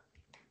 I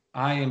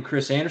am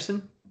Chris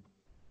Anderson.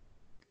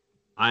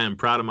 I am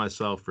proud of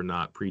myself for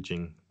not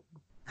preaching.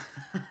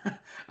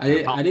 I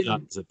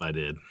didn't. If I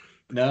did.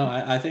 No,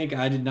 I think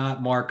I did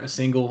not mark a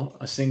single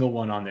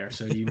one on there.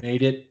 So you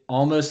made it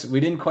almost. We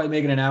didn't quite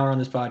make it an hour on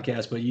this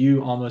podcast, but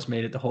you almost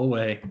made it the whole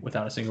way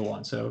without a single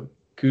one. So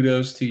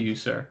kudos to you,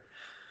 sir.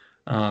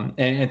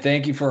 And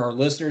thank you for our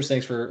listeners.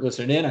 Thanks for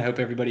listening in. I hope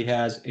everybody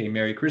has a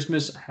Merry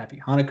Christmas, a Happy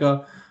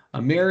Hanukkah,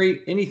 a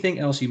Merry anything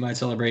else you might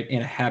celebrate,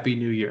 and a Happy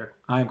New Year.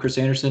 I'm Chris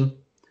Anderson.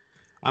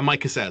 I'm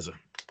Mike Casaza.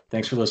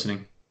 Thanks for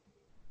listening.